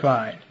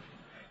terrified.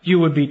 You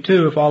would be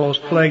too if all those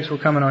plagues were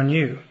coming on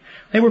you.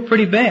 They were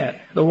pretty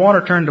bad. The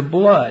water turned to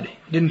blood.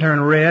 It didn't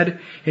turn red.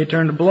 It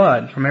turned to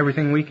blood. From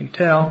everything we can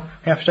tell,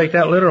 we have to take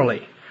that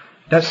literally.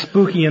 That's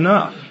spooky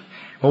enough.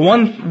 Well,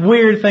 one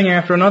weird thing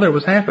after another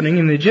was happening,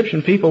 and the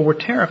Egyptian people were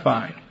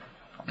terrified.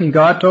 And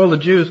God told the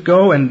Jews,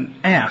 go and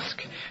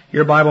ask.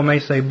 Your Bible may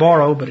say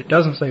borrow, but it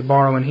doesn't say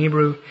borrow in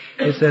Hebrew.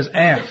 It says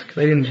ask.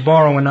 They didn't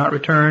borrow and not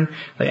return.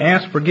 They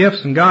asked for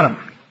gifts and got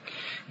them.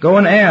 Go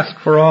and ask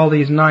for all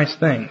these nice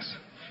things.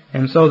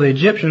 And so the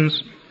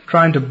Egyptians,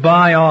 trying to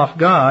buy off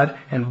God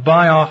and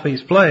buy off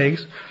these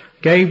plagues,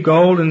 gave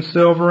gold and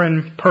silver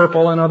and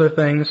purple and other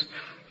things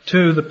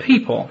to the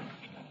people.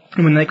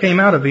 And when they came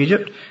out of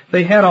Egypt,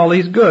 they had all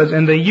these goods,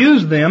 and they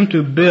used them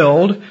to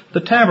build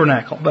the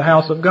tabernacle, the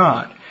house of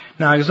God.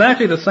 Now,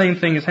 exactly the same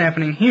thing is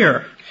happening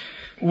here.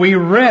 We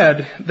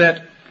read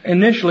that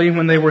initially,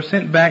 when they were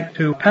sent back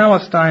to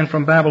Palestine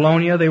from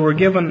Babylonia, they were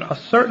given a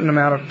certain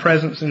amount of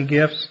presents and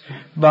gifts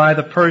by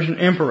the Persian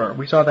emperor.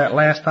 We saw that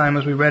last time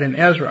as we read in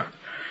Ezra.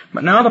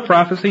 But now the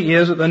prophecy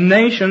is that the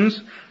nations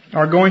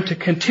are going to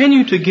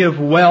continue to give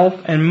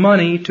wealth and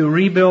money to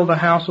rebuild the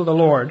house of the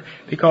Lord,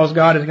 because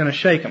God is going to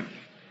shake them.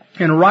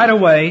 And right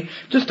away,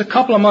 just a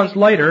couple of months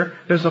later,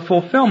 there's a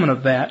fulfillment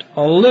of that,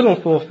 a little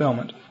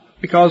fulfillment.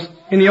 Because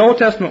in the Old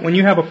Testament, when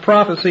you have a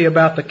prophecy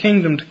about the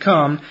kingdom to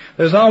come,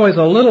 there's always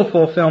a little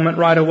fulfillment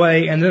right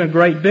away, and then a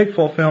great big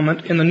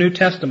fulfillment in the New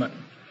Testament.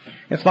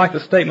 It's like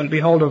the statement,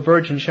 behold, a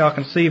virgin shall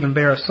conceive and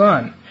bear a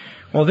son.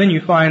 Well, then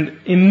you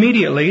find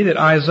immediately that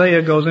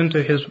Isaiah goes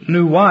into his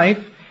new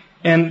wife,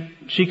 and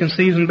she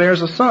conceives and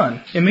bears a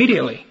son,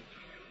 immediately.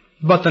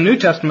 But the New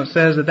Testament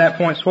says that that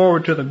points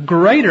forward to the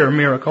greater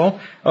miracle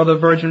of the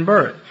virgin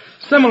birth.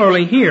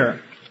 Similarly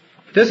here,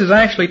 this is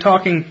actually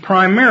talking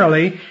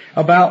primarily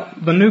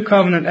about the new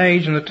covenant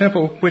age and the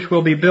temple which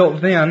will be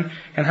built then,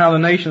 and how the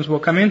nations will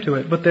come into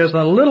it. But there's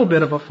a little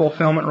bit of a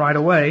fulfillment right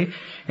away.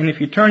 And if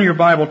you turn your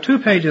Bible 2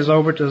 pages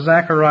over to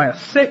Zechariah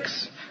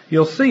 6,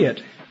 you'll see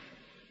it.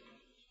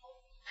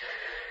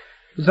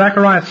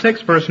 Zechariah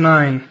 6 verse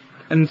 9.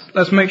 And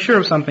let's make sure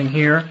of something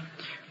here.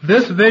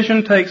 This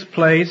vision takes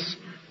place,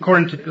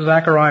 according to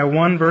Zechariah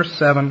 1 verse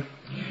 7,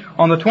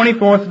 on the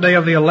 24th day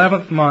of the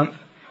 11th month,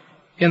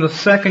 in the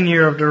 2nd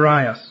year of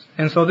Darius.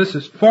 And so this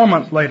is 4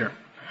 months later.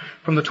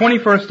 From the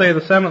 21st day of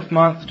the 7th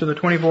month to the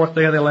 24th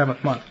day of the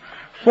 11th month.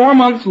 4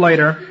 months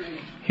later,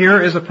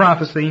 here is a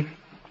prophecy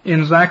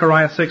in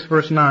Zechariah 6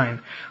 verse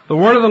 9. The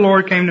word of the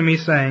Lord came to me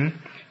saying,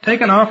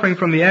 take an offering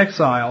from the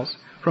exiles,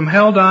 from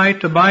Heldai,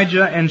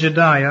 Tobijah, and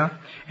Jedaiah,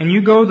 and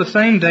you go the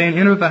same day and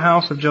enter the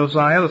house of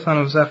Josiah, the son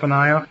of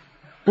Zephaniah,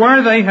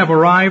 where they have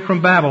arrived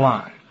from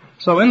Babylon.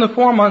 So in the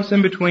 4 months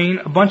in between,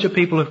 a bunch of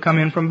people have come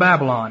in from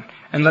Babylon.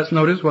 And let's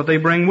notice what they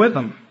bring with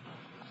them.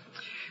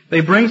 They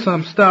bring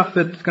some stuff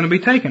that's going to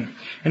be taken.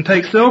 And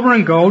take silver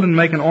and gold and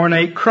make an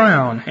ornate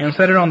crown, and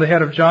set it on the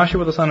head of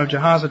Joshua the son of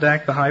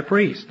Jehozadak the high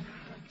priest.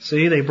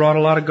 See, they brought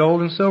a lot of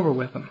gold and silver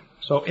with them.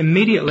 So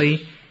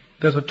immediately,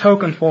 there's a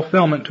token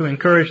fulfillment to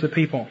encourage the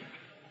people.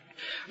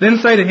 Then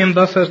say to him,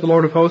 thus says the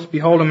Lord of hosts,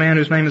 behold, a man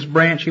whose name is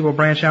Branch, he will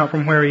branch out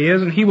from where he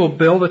is, and he will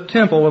build the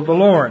temple of the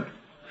Lord.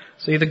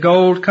 See, the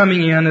gold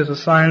coming in is a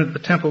sign that the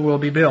temple will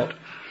be built.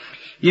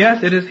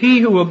 Yes, it is he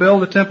who will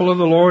build the temple of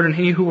the Lord, and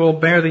he who will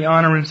bear the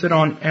honor and sit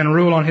on and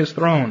rule on his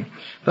throne.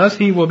 Thus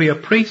he will be a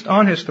priest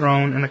on his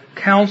throne, and a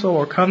council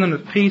or covenant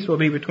of peace will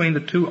be between the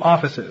two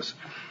offices.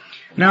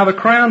 Now the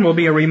crown will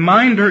be a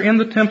reminder in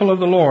the temple of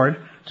the Lord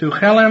to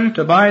Helem,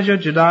 Tobijah,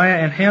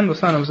 Jedaiah, and Hem the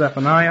son of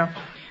Zephaniah.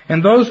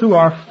 And those who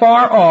are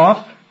far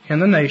off in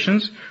the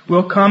nations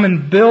will come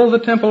and build the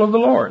temple of the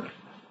Lord.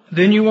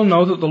 Then you will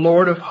know that the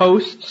Lord of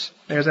hosts,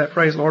 there's that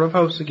phrase, Lord of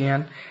hosts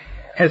again,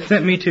 has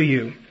sent me to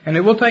you. And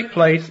it will take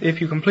place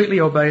if you completely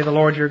obey the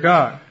Lord your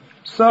God.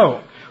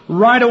 So,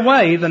 right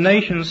away, the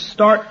nations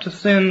start to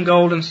send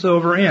gold and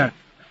silver in.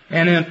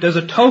 And there's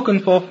a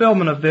token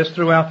fulfillment of this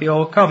throughout the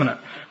Old Covenant.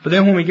 But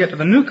then when we get to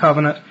the New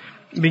Covenant,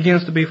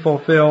 begins to be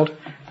fulfilled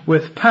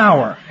with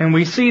power. And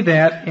we see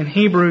that in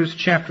Hebrews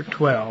chapter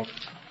 12.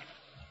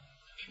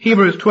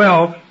 Hebrews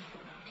 12,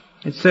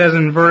 it says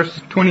in verse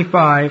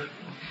 25,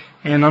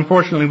 and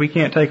unfortunately we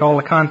can't take all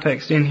the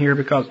context in here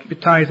because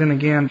it ties in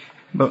again.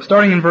 But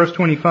starting in verse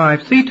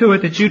 25, see to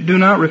it that you do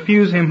not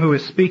refuse him who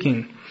is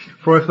speaking.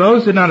 For if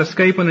those did not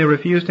escape when they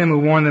refused him who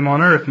warned them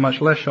on earth, much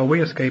less shall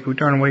we escape who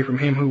turn away from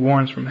him who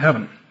warns from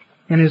heaven.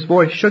 And his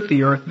voice shook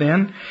the earth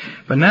then.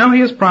 But now he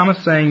has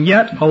promised, saying,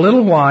 yet a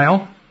little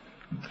while,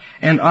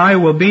 and I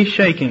will be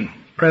shaking.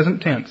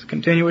 Present tense,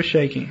 continuous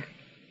shaking.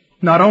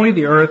 Not only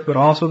the earth, but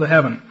also the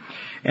heaven.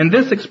 And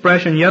this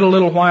expression, yet a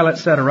little while,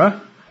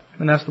 etc.,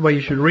 and that's the way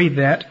you should read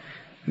that,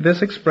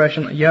 this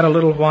expression, yet a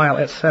little while,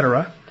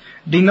 etc.,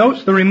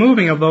 denotes the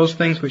removing of those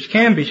things which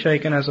can be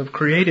shaken as of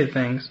created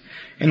things,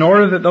 in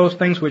order that those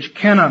things which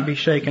cannot be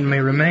shaken may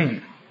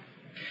remain.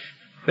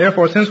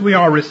 Therefore, since we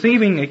are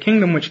receiving a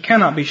kingdom which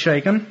cannot be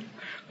shaken,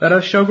 let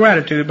us show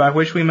gratitude by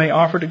which we may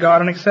offer to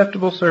God an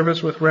acceptable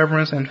service with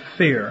reverence and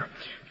fear.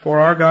 For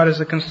our God is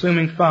a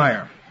consuming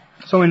fire.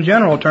 So in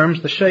general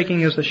terms, the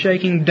shaking is the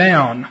shaking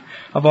down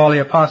of all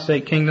the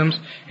apostate kingdoms,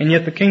 and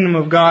yet the kingdom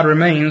of God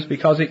remains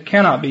because it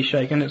cannot be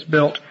shaken. It's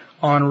built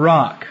on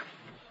rock.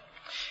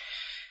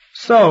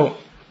 So,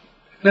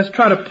 let's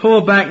try to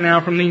pull back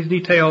now from these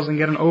details and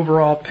get an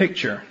overall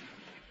picture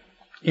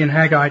in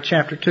Haggai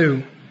chapter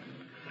 2.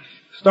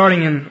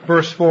 Starting in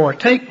verse 4,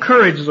 take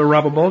courage,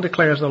 Zerubbabel,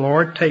 declares the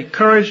Lord. Take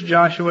courage,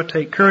 Joshua,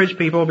 take courage,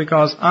 people,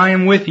 because I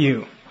am with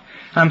you.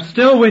 I'm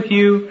still with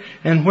you,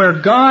 and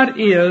where God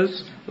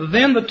is,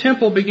 then the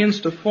temple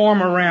begins to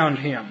form around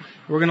him.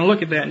 We're going to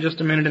look at that in just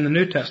a minute in the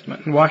New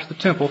Testament and watch the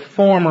temple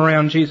form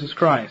around Jesus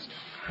Christ.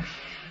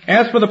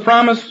 As for the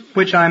promise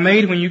which I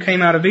made when you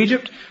came out of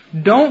Egypt,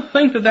 don't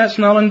think that that's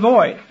null and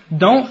void.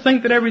 Don't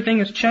think that everything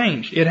has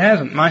changed. It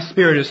hasn't. My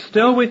Spirit is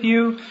still with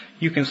you.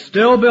 You can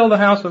still build the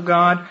house of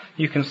God.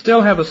 You can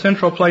still have a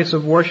central place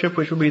of worship,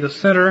 which will be the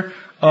center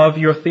of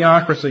your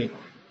theocracy.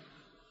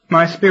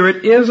 My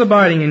Spirit is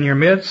abiding in your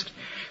midst.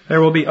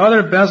 There will be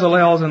other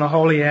Bezalels in the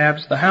holy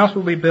Abs. The house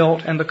will be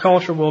built, and the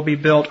culture will be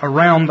built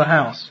around the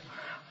house.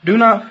 Do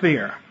not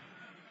fear.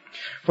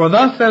 For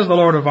thus says the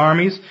Lord of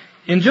armies,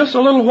 in just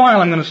a little while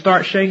I'm going to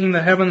start shaking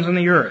the heavens and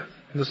the earth,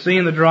 the sea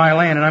and the dry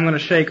land, and I'm going to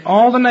shake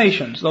all the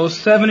nations, those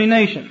 70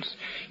 nations.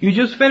 You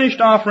just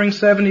finished offering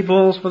 70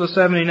 bulls for the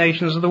 70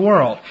 nations of the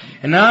world.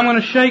 And now I'm going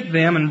to shake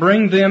them and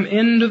bring them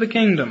into the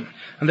kingdom.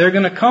 And they're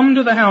going to come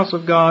to the house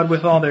of God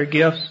with all their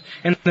gifts,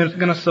 and they're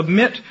going to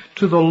submit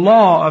to the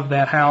law of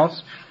that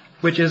house,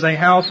 which is a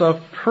house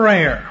of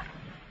prayer.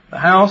 The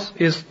house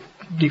is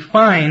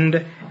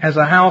defined as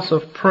a house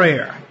of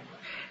prayer.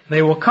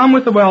 They will come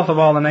with the wealth of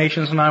all the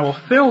nations, and I will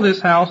fill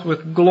this house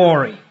with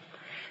glory.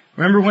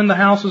 Remember when the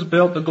house was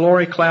built, the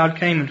glory cloud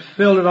came and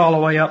filled it all the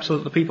way up so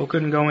that the people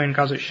couldn't go in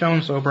because it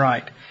shone so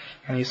bright.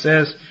 And he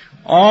says,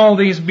 all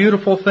these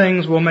beautiful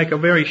things will make a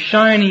very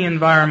shiny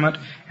environment,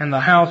 and the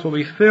house will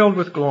be filled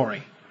with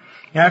glory.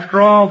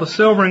 After all, the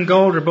silver and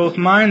gold are both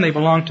mine. They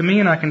belong to me,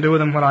 and I can do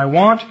with them what I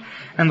want.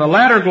 And the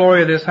latter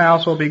glory of this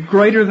house will be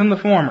greater than the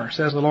former,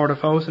 says the Lord of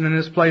hosts. And in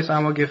this place I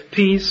will give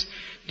peace,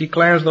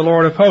 declares the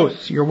Lord of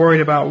hosts. You're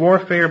worried about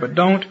warfare, but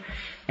don't.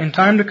 In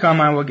time to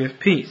come I will give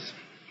peace.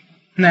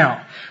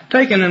 Now,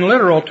 taken in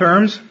literal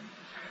terms,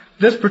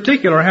 this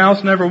particular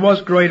house never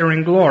was greater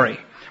in glory.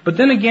 But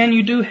then again,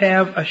 you do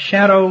have a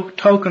shadow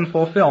token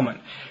fulfillment.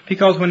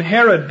 Because when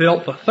Herod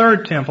built the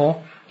third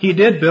temple, he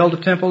did build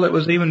a temple that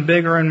was even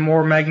bigger and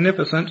more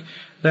magnificent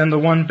than the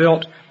one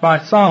built by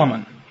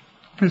Solomon.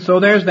 And so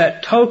there's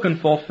that token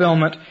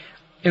fulfillment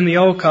in the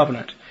Old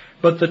Covenant.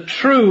 But the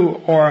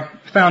true or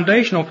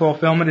foundational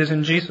fulfillment is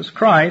in Jesus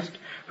Christ,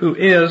 who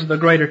is the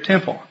greater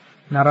temple.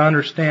 Now, to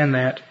understand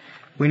that,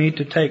 we need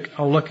to take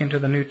a look into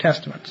the New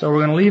Testament. So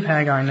we're going to leave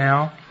Haggai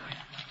now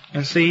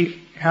and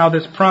see how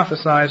this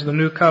prophesies the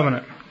New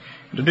Covenant.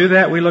 To do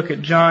that, we look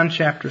at John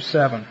chapter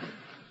 7.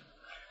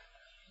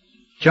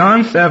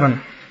 John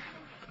 7,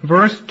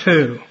 verse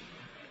 2.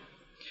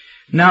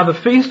 Now the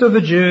feast of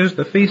the Jews,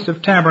 the Feast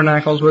of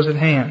Tabernacles, was at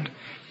hand.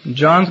 In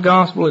John's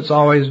Gospel, it's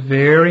always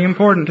very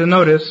important to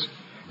notice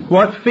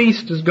what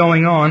feast is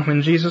going on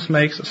when Jesus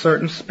makes a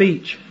certain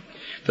speech.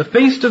 The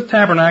Feast of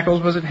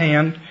Tabernacles was at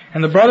hand,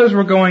 and the brothers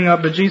were going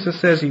up, but Jesus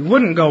says he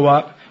wouldn't go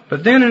up.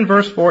 But then in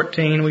verse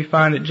 14, we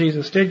find that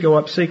Jesus did go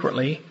up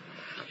secretly.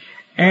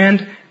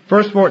 And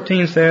verse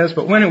 14 says,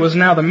 but when it was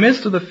now the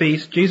midst of the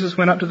feast, Jesus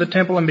went up to the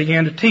temple and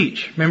began to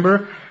teach.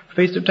 Remember,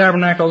 Feast of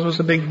Tabernacles was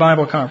a big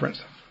Bible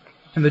conference.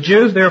 And the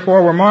Jews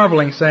therefore were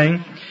marveling,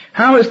 saying,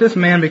 how has this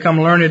man become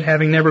learned,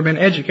 having never been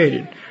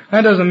educated?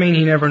 That doesn't mean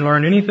he never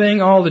learned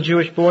anything. All the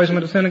Jewish boys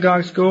went to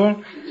synagogue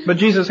school, but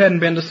Jesus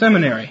hadn't been to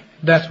seminary.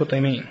 That's what they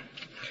mean.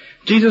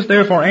 Jesus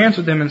therefore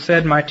answered them and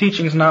said, my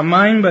teaching is not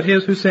mine, but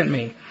his who sent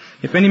me.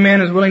 If any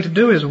man is willing to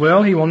do his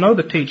will, he will know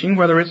the teaching,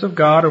 whether it's of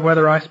God or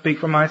whether I speak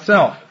for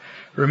myself.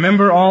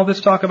 Remember, all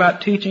this talk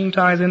about teaching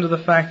ties into the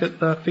fact that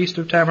the Feast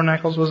of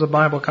Tabernacles was a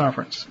Bible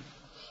conference.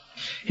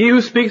 He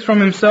who speaks from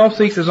himself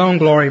seeks his own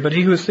glory, but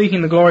he who is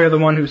seeking the glory of the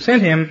one who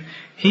sent him,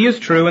 he is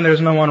true, and there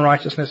is no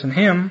unrighteousness in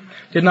him.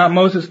 Did not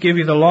Moses give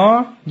you the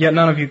law? Yet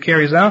none of you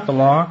carries out the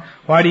law.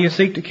 Why do you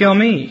seek to kill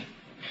me?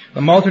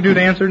 The multitude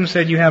answered and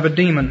said, You have a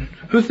demon.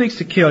 Who seeks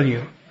to kill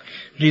you?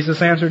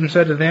 Jesus answered and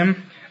said to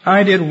them,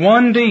 I did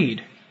one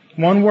deed,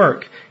 one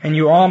work, and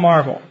you all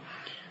marvel.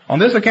 On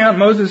this account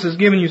Moses has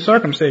given you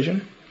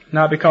circumcision,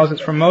 not because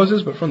it's from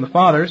Moses, but from the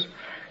fathers.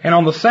 And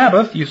on the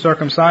Sabbath you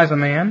circumcise a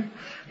man.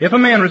 If a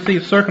man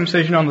receives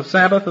circumcision on the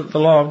Sabbath, that the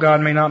law of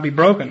God may not be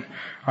broken.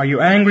 Are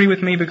you angry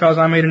with me because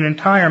I made an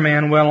entire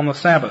man well on the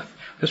Sabbath?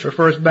 This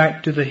refers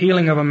back to the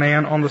healing of a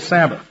man on the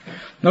Sabbath.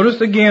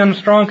 Notice again,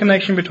 strong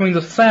connection between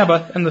the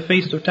Sabbath and the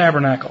Feast of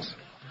Tabernacles.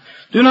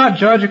 Do not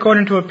judge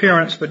according to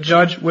appearance, but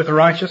judge with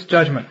righteous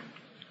judgment.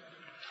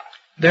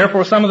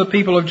 Therefore some of the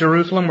people of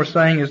Jerusalem were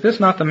saying, Is this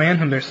not the man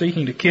whom they're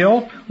seeking to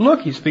kill?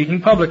 Look, he's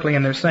speaking publicly,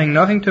 and they're saying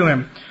nothing to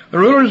him. The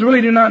rulers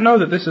really do not know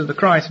that this is the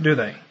Christ, do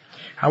they?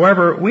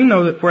 However, we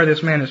know that where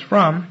this man is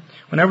from,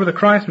 whenever the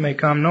Christ may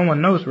come, no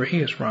one knows where he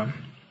is from.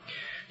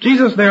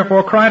 Jesus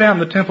therefore cried out in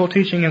the temple,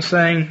 teaching and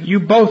saying,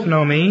 You both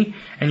know me,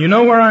 and you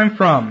know where I am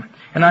from.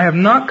 And I have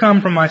not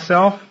come from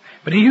myself,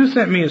 but he who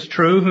sent me is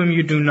true, whom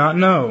you do not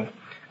know.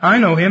 I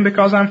know him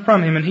because I am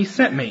from him, and he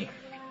sent me.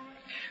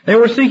 They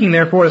were seeking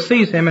therefore to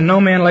seize him, and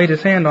no man laid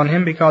his hand on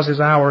him, because his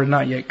hour had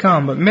not yet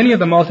come. But many of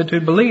the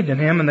multitude believed in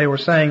him, and they were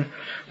saying,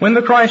 When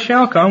the Christ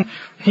shall come,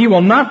 he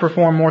will not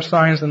perform more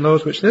signs than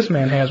those which this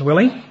man has, will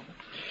he?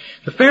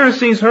 The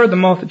Pharisees heard the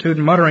multitude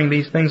muttering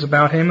these things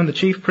about him, and the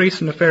chief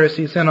priests and the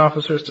Pharisees sent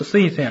officers to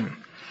seize him.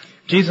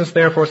 Jesus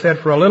therefore said,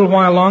 For a little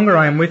while longer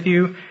I am with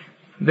you,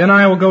 then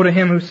I will go to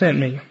him who sent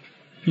me.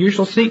 You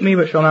shall seek me,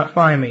 but shall not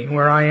find me.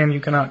 Where I am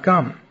you cannot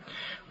come.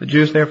 The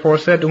Jews therefore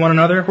said to one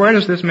another, Where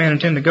does this man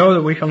intend to go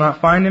that we shall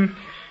not find him?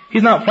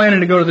 He's not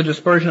planning to go to the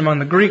dispersion among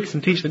the Greeks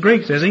and teach the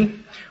Greeks, is he?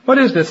 What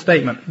is this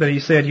statement that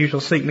he said, You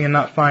shall seek me and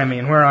not find me,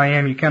 and where I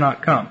am you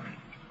cannot come?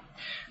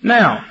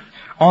 Now,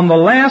 on the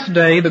last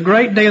day, the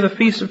great day of the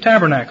Feast of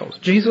Tabernacles,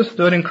 Jesus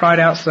stood and cried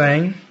out,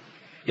 saying,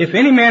 If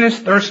any man is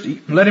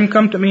thirsty, let him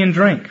come to me and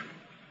drink.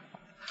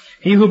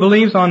 He who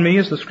believes on me,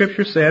 as the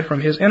Scripture said,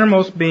 from his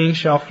innermost being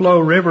shall flow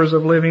rivers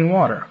of living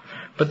water.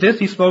 But this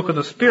he spoke of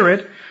the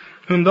Spirit,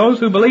 whom those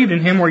who believed in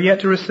him were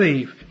yet to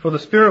receive. For the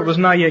Spirit was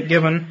not yet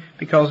given,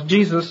 because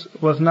Jesus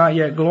was not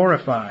yet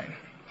glorified.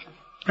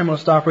 I'm going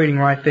to stop reading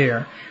right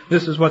there.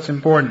 This is what's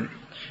important.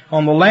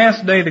 On the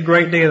last day, the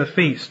great day of the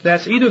feast.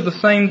 That's either the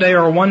same day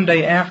or one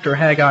day after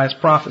Haggai's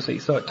prophecy,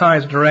 so it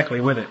ties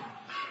directly with it.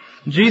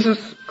 Jesus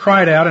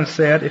cried out and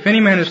said, If any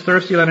man is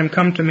thirsty, let him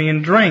come to me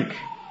and drink.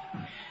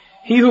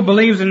 He who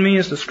believes in me,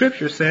 as the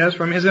Scripture says,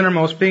 from his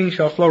innermost being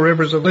shall flow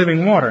rivers of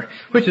living water.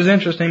 Which is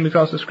interesting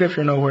because the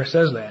Scripture nowhere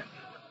says that.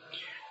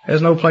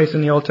 There's no place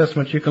in the Old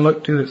Testament you can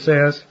look to that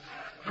says,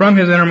 From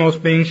his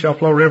innermost being shall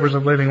flow rivers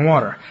of living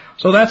water.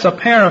 So that's a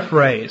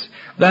paraphrase.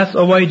 That's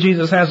a way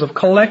Jesus has of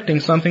collecting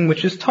something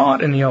which is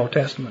taught in the Old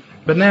Testament.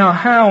 But now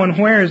how and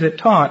where is it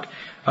taught?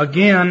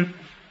 Again,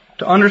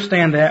 to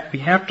understand that, we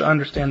have to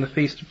understand the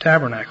Feast of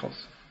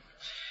Tabernacles.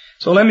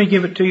 So let me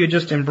give it to you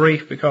just in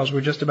brief because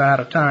we're just about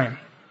out of time.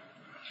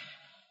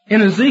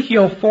 In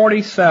Ezekiel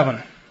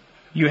 47,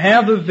 you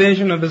have the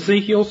vision of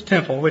Ezekiel's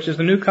temple, which is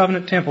the New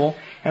Covenant temple,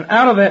 and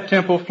out of that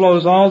temple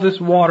flows all this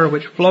water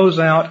which flows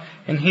out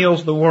and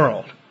heals the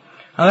world.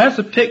 Now that's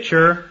a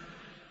picture,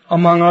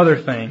 among other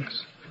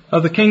things,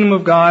 of the kingdom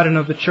of God and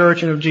of the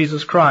church and of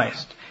Jesus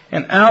Christ.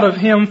 And out of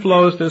him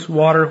flows this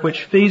water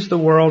which feeds the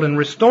world and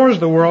restores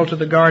the world to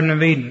the Garden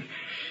of Eden.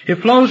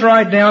 It flows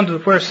right down to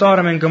where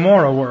Sodom and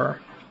Gomorrah were.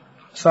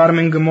 Sodom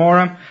and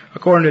Gomorrah,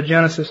 according to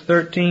Genesis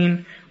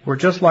 13, were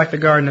just like the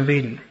Garden of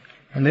Eden.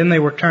 And then they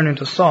were turned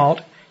into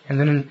salt. And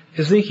then in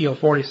Ezekiel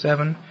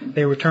 47,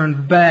 they were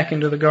turned back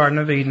into the Garden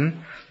of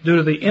Eden due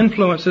to the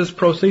influences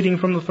proceeding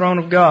from the throne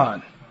of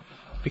God.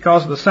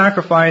 Because of the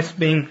sacrifice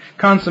being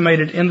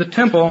consummated in the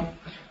temple,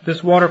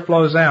 this water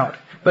flows out.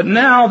 But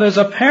now there's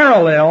a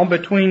parallel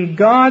between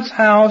God's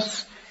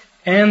house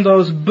and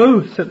those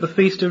booths at the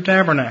Feast of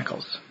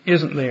Tabernacles,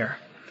 isn't there?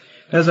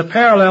 There's a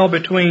parallel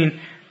between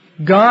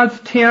God's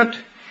tent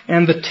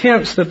and the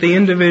tents that the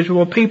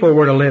individual people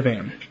were to live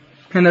in.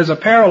 And there's a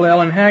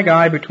parallel in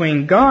Haggai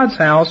between God's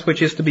house,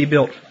 which is to be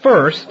built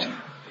first,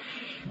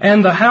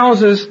 and the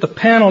houses, the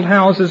paneled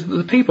houses that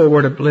the people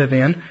were to live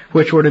in,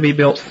 which were to be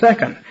built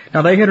second.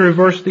 Now they had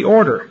reversed the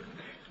order.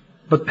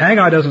 But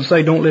Haggai doesn't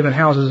say don't live in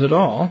houses at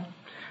all.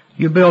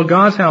 You build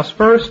God's house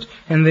first,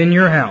 and then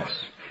your house.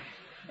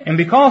 And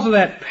because of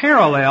that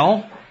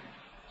parallel,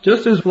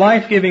 just as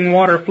life-giving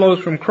water flows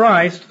from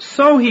Christ,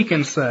 so he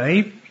can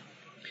say,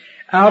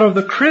 out of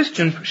the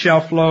Christian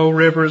shall flow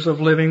rivers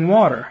of living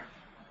water.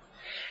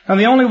 Now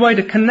the only way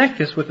to connect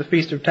this with the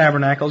Feast of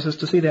Tabernacles is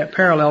to see that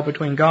parallel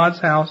between God's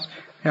house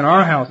and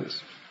our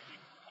houses.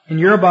 And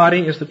your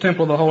body is the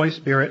temple of the Holy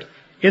Spirit.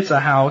 It's a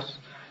house.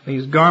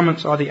 These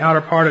garments are the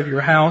outer part of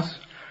your house.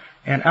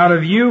 And out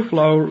of you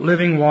flow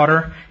living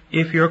water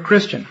if you're a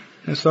Christian.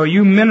 And so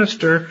you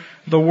minister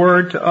the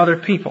word to other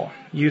people.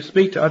 You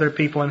speak to other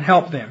people and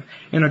help them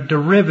in a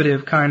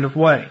derivative kind of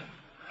way.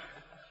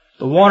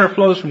 The water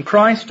flows from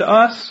Christ to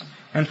us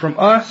and from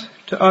us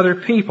to other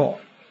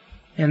people.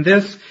 In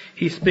this,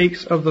 he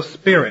speaks of the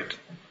Spirit.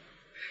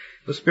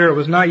 The Spirit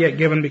was not yet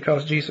given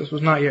because Jesus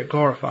was not yet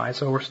glorified,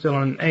 so we're still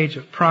in an age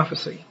of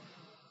prophecy.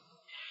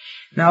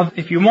 Now,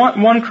 if you want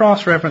one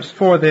cross-reference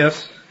for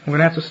this, we're going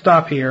to have to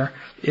stop here,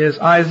 is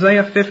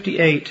Isaiah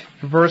 58,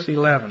 verse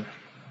 11.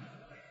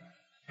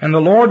 And the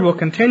Lord will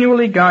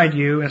continually guide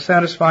you and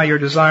satisfy your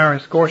desire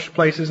in scorched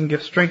places and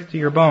give strength to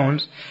your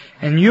bones.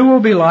 And you will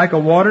be like a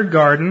watered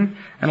garden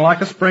and like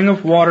a spring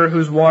of water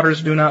whose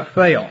waters do not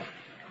fail.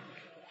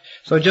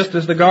 So just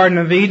as the Garden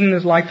of Eden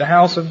is like the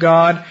house of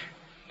God,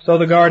 so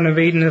the Garden of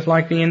Eden is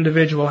like the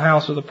individual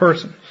house of the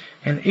person.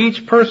 And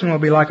each person will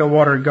be like a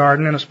watered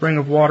garden and a spring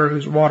of water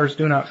whose waters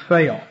do not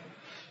fail.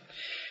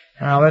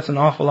 Now that's an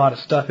awful lot of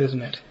stuff,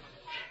 isn't it?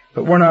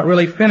 But we're not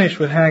really finished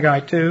with Haggai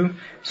 2,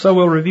 so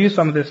we'll review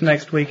some of this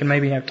next week and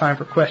maybe have time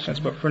for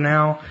questions. But for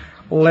now,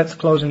 let's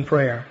close in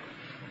prayer.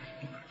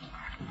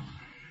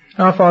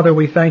 Our Father,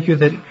 we thank you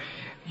that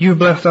you've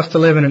blessed us to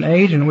live in an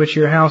age in which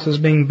your house is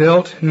being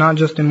built, not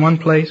just in one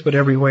place, but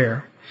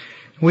everywhere.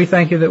 We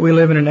thank you that we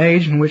live in an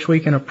age in which we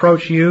can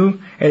approach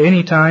you at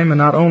any time and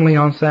not only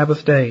on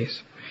Sabbath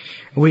days.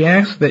 We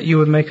ask that you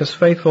would make us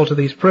faithful to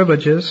these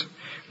privileges.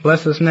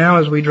 Bless us now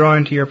as we draw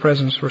into your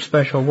presence for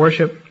special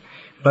worship.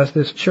 Bless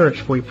this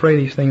church, for we pray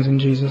these things in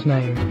Jesus'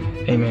 name.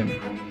 Amen.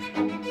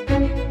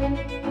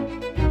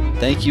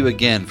 Thank you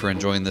again for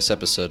enjoying this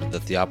episode of the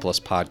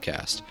Theopolis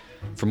Podcast.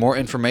 For more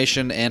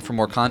information and for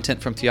more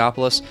content from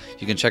Theopolis,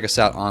 you can check us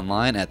out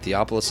online at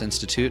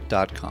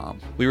theopolisinstitute.com.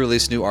 We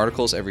release new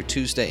articles every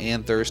Tuesday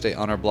and Thursday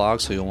on our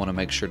blog, so you'll want to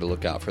make sure to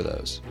look out for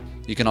those.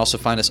 You can also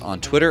find us on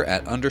Twitter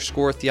at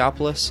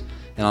 _Theopolis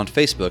and on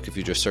Facebook if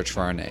you just search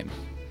for our name.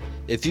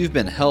 If you've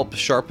been helped,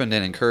 sharpened,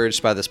 and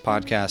encouraged by this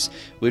podcast,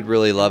 we'd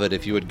really love it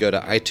if you would go to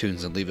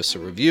iTunes and leave us a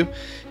review.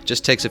 It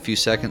just takes a few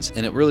seconds,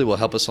 and it really will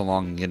help us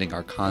along in getting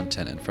our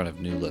content in front of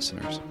new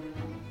listeners.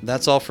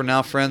 That's all for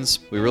now, friends.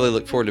 We really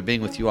look forward to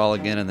being with you all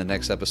again in the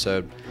next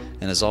episode.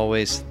 And as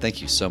always,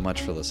 thank you so much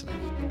for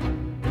listening.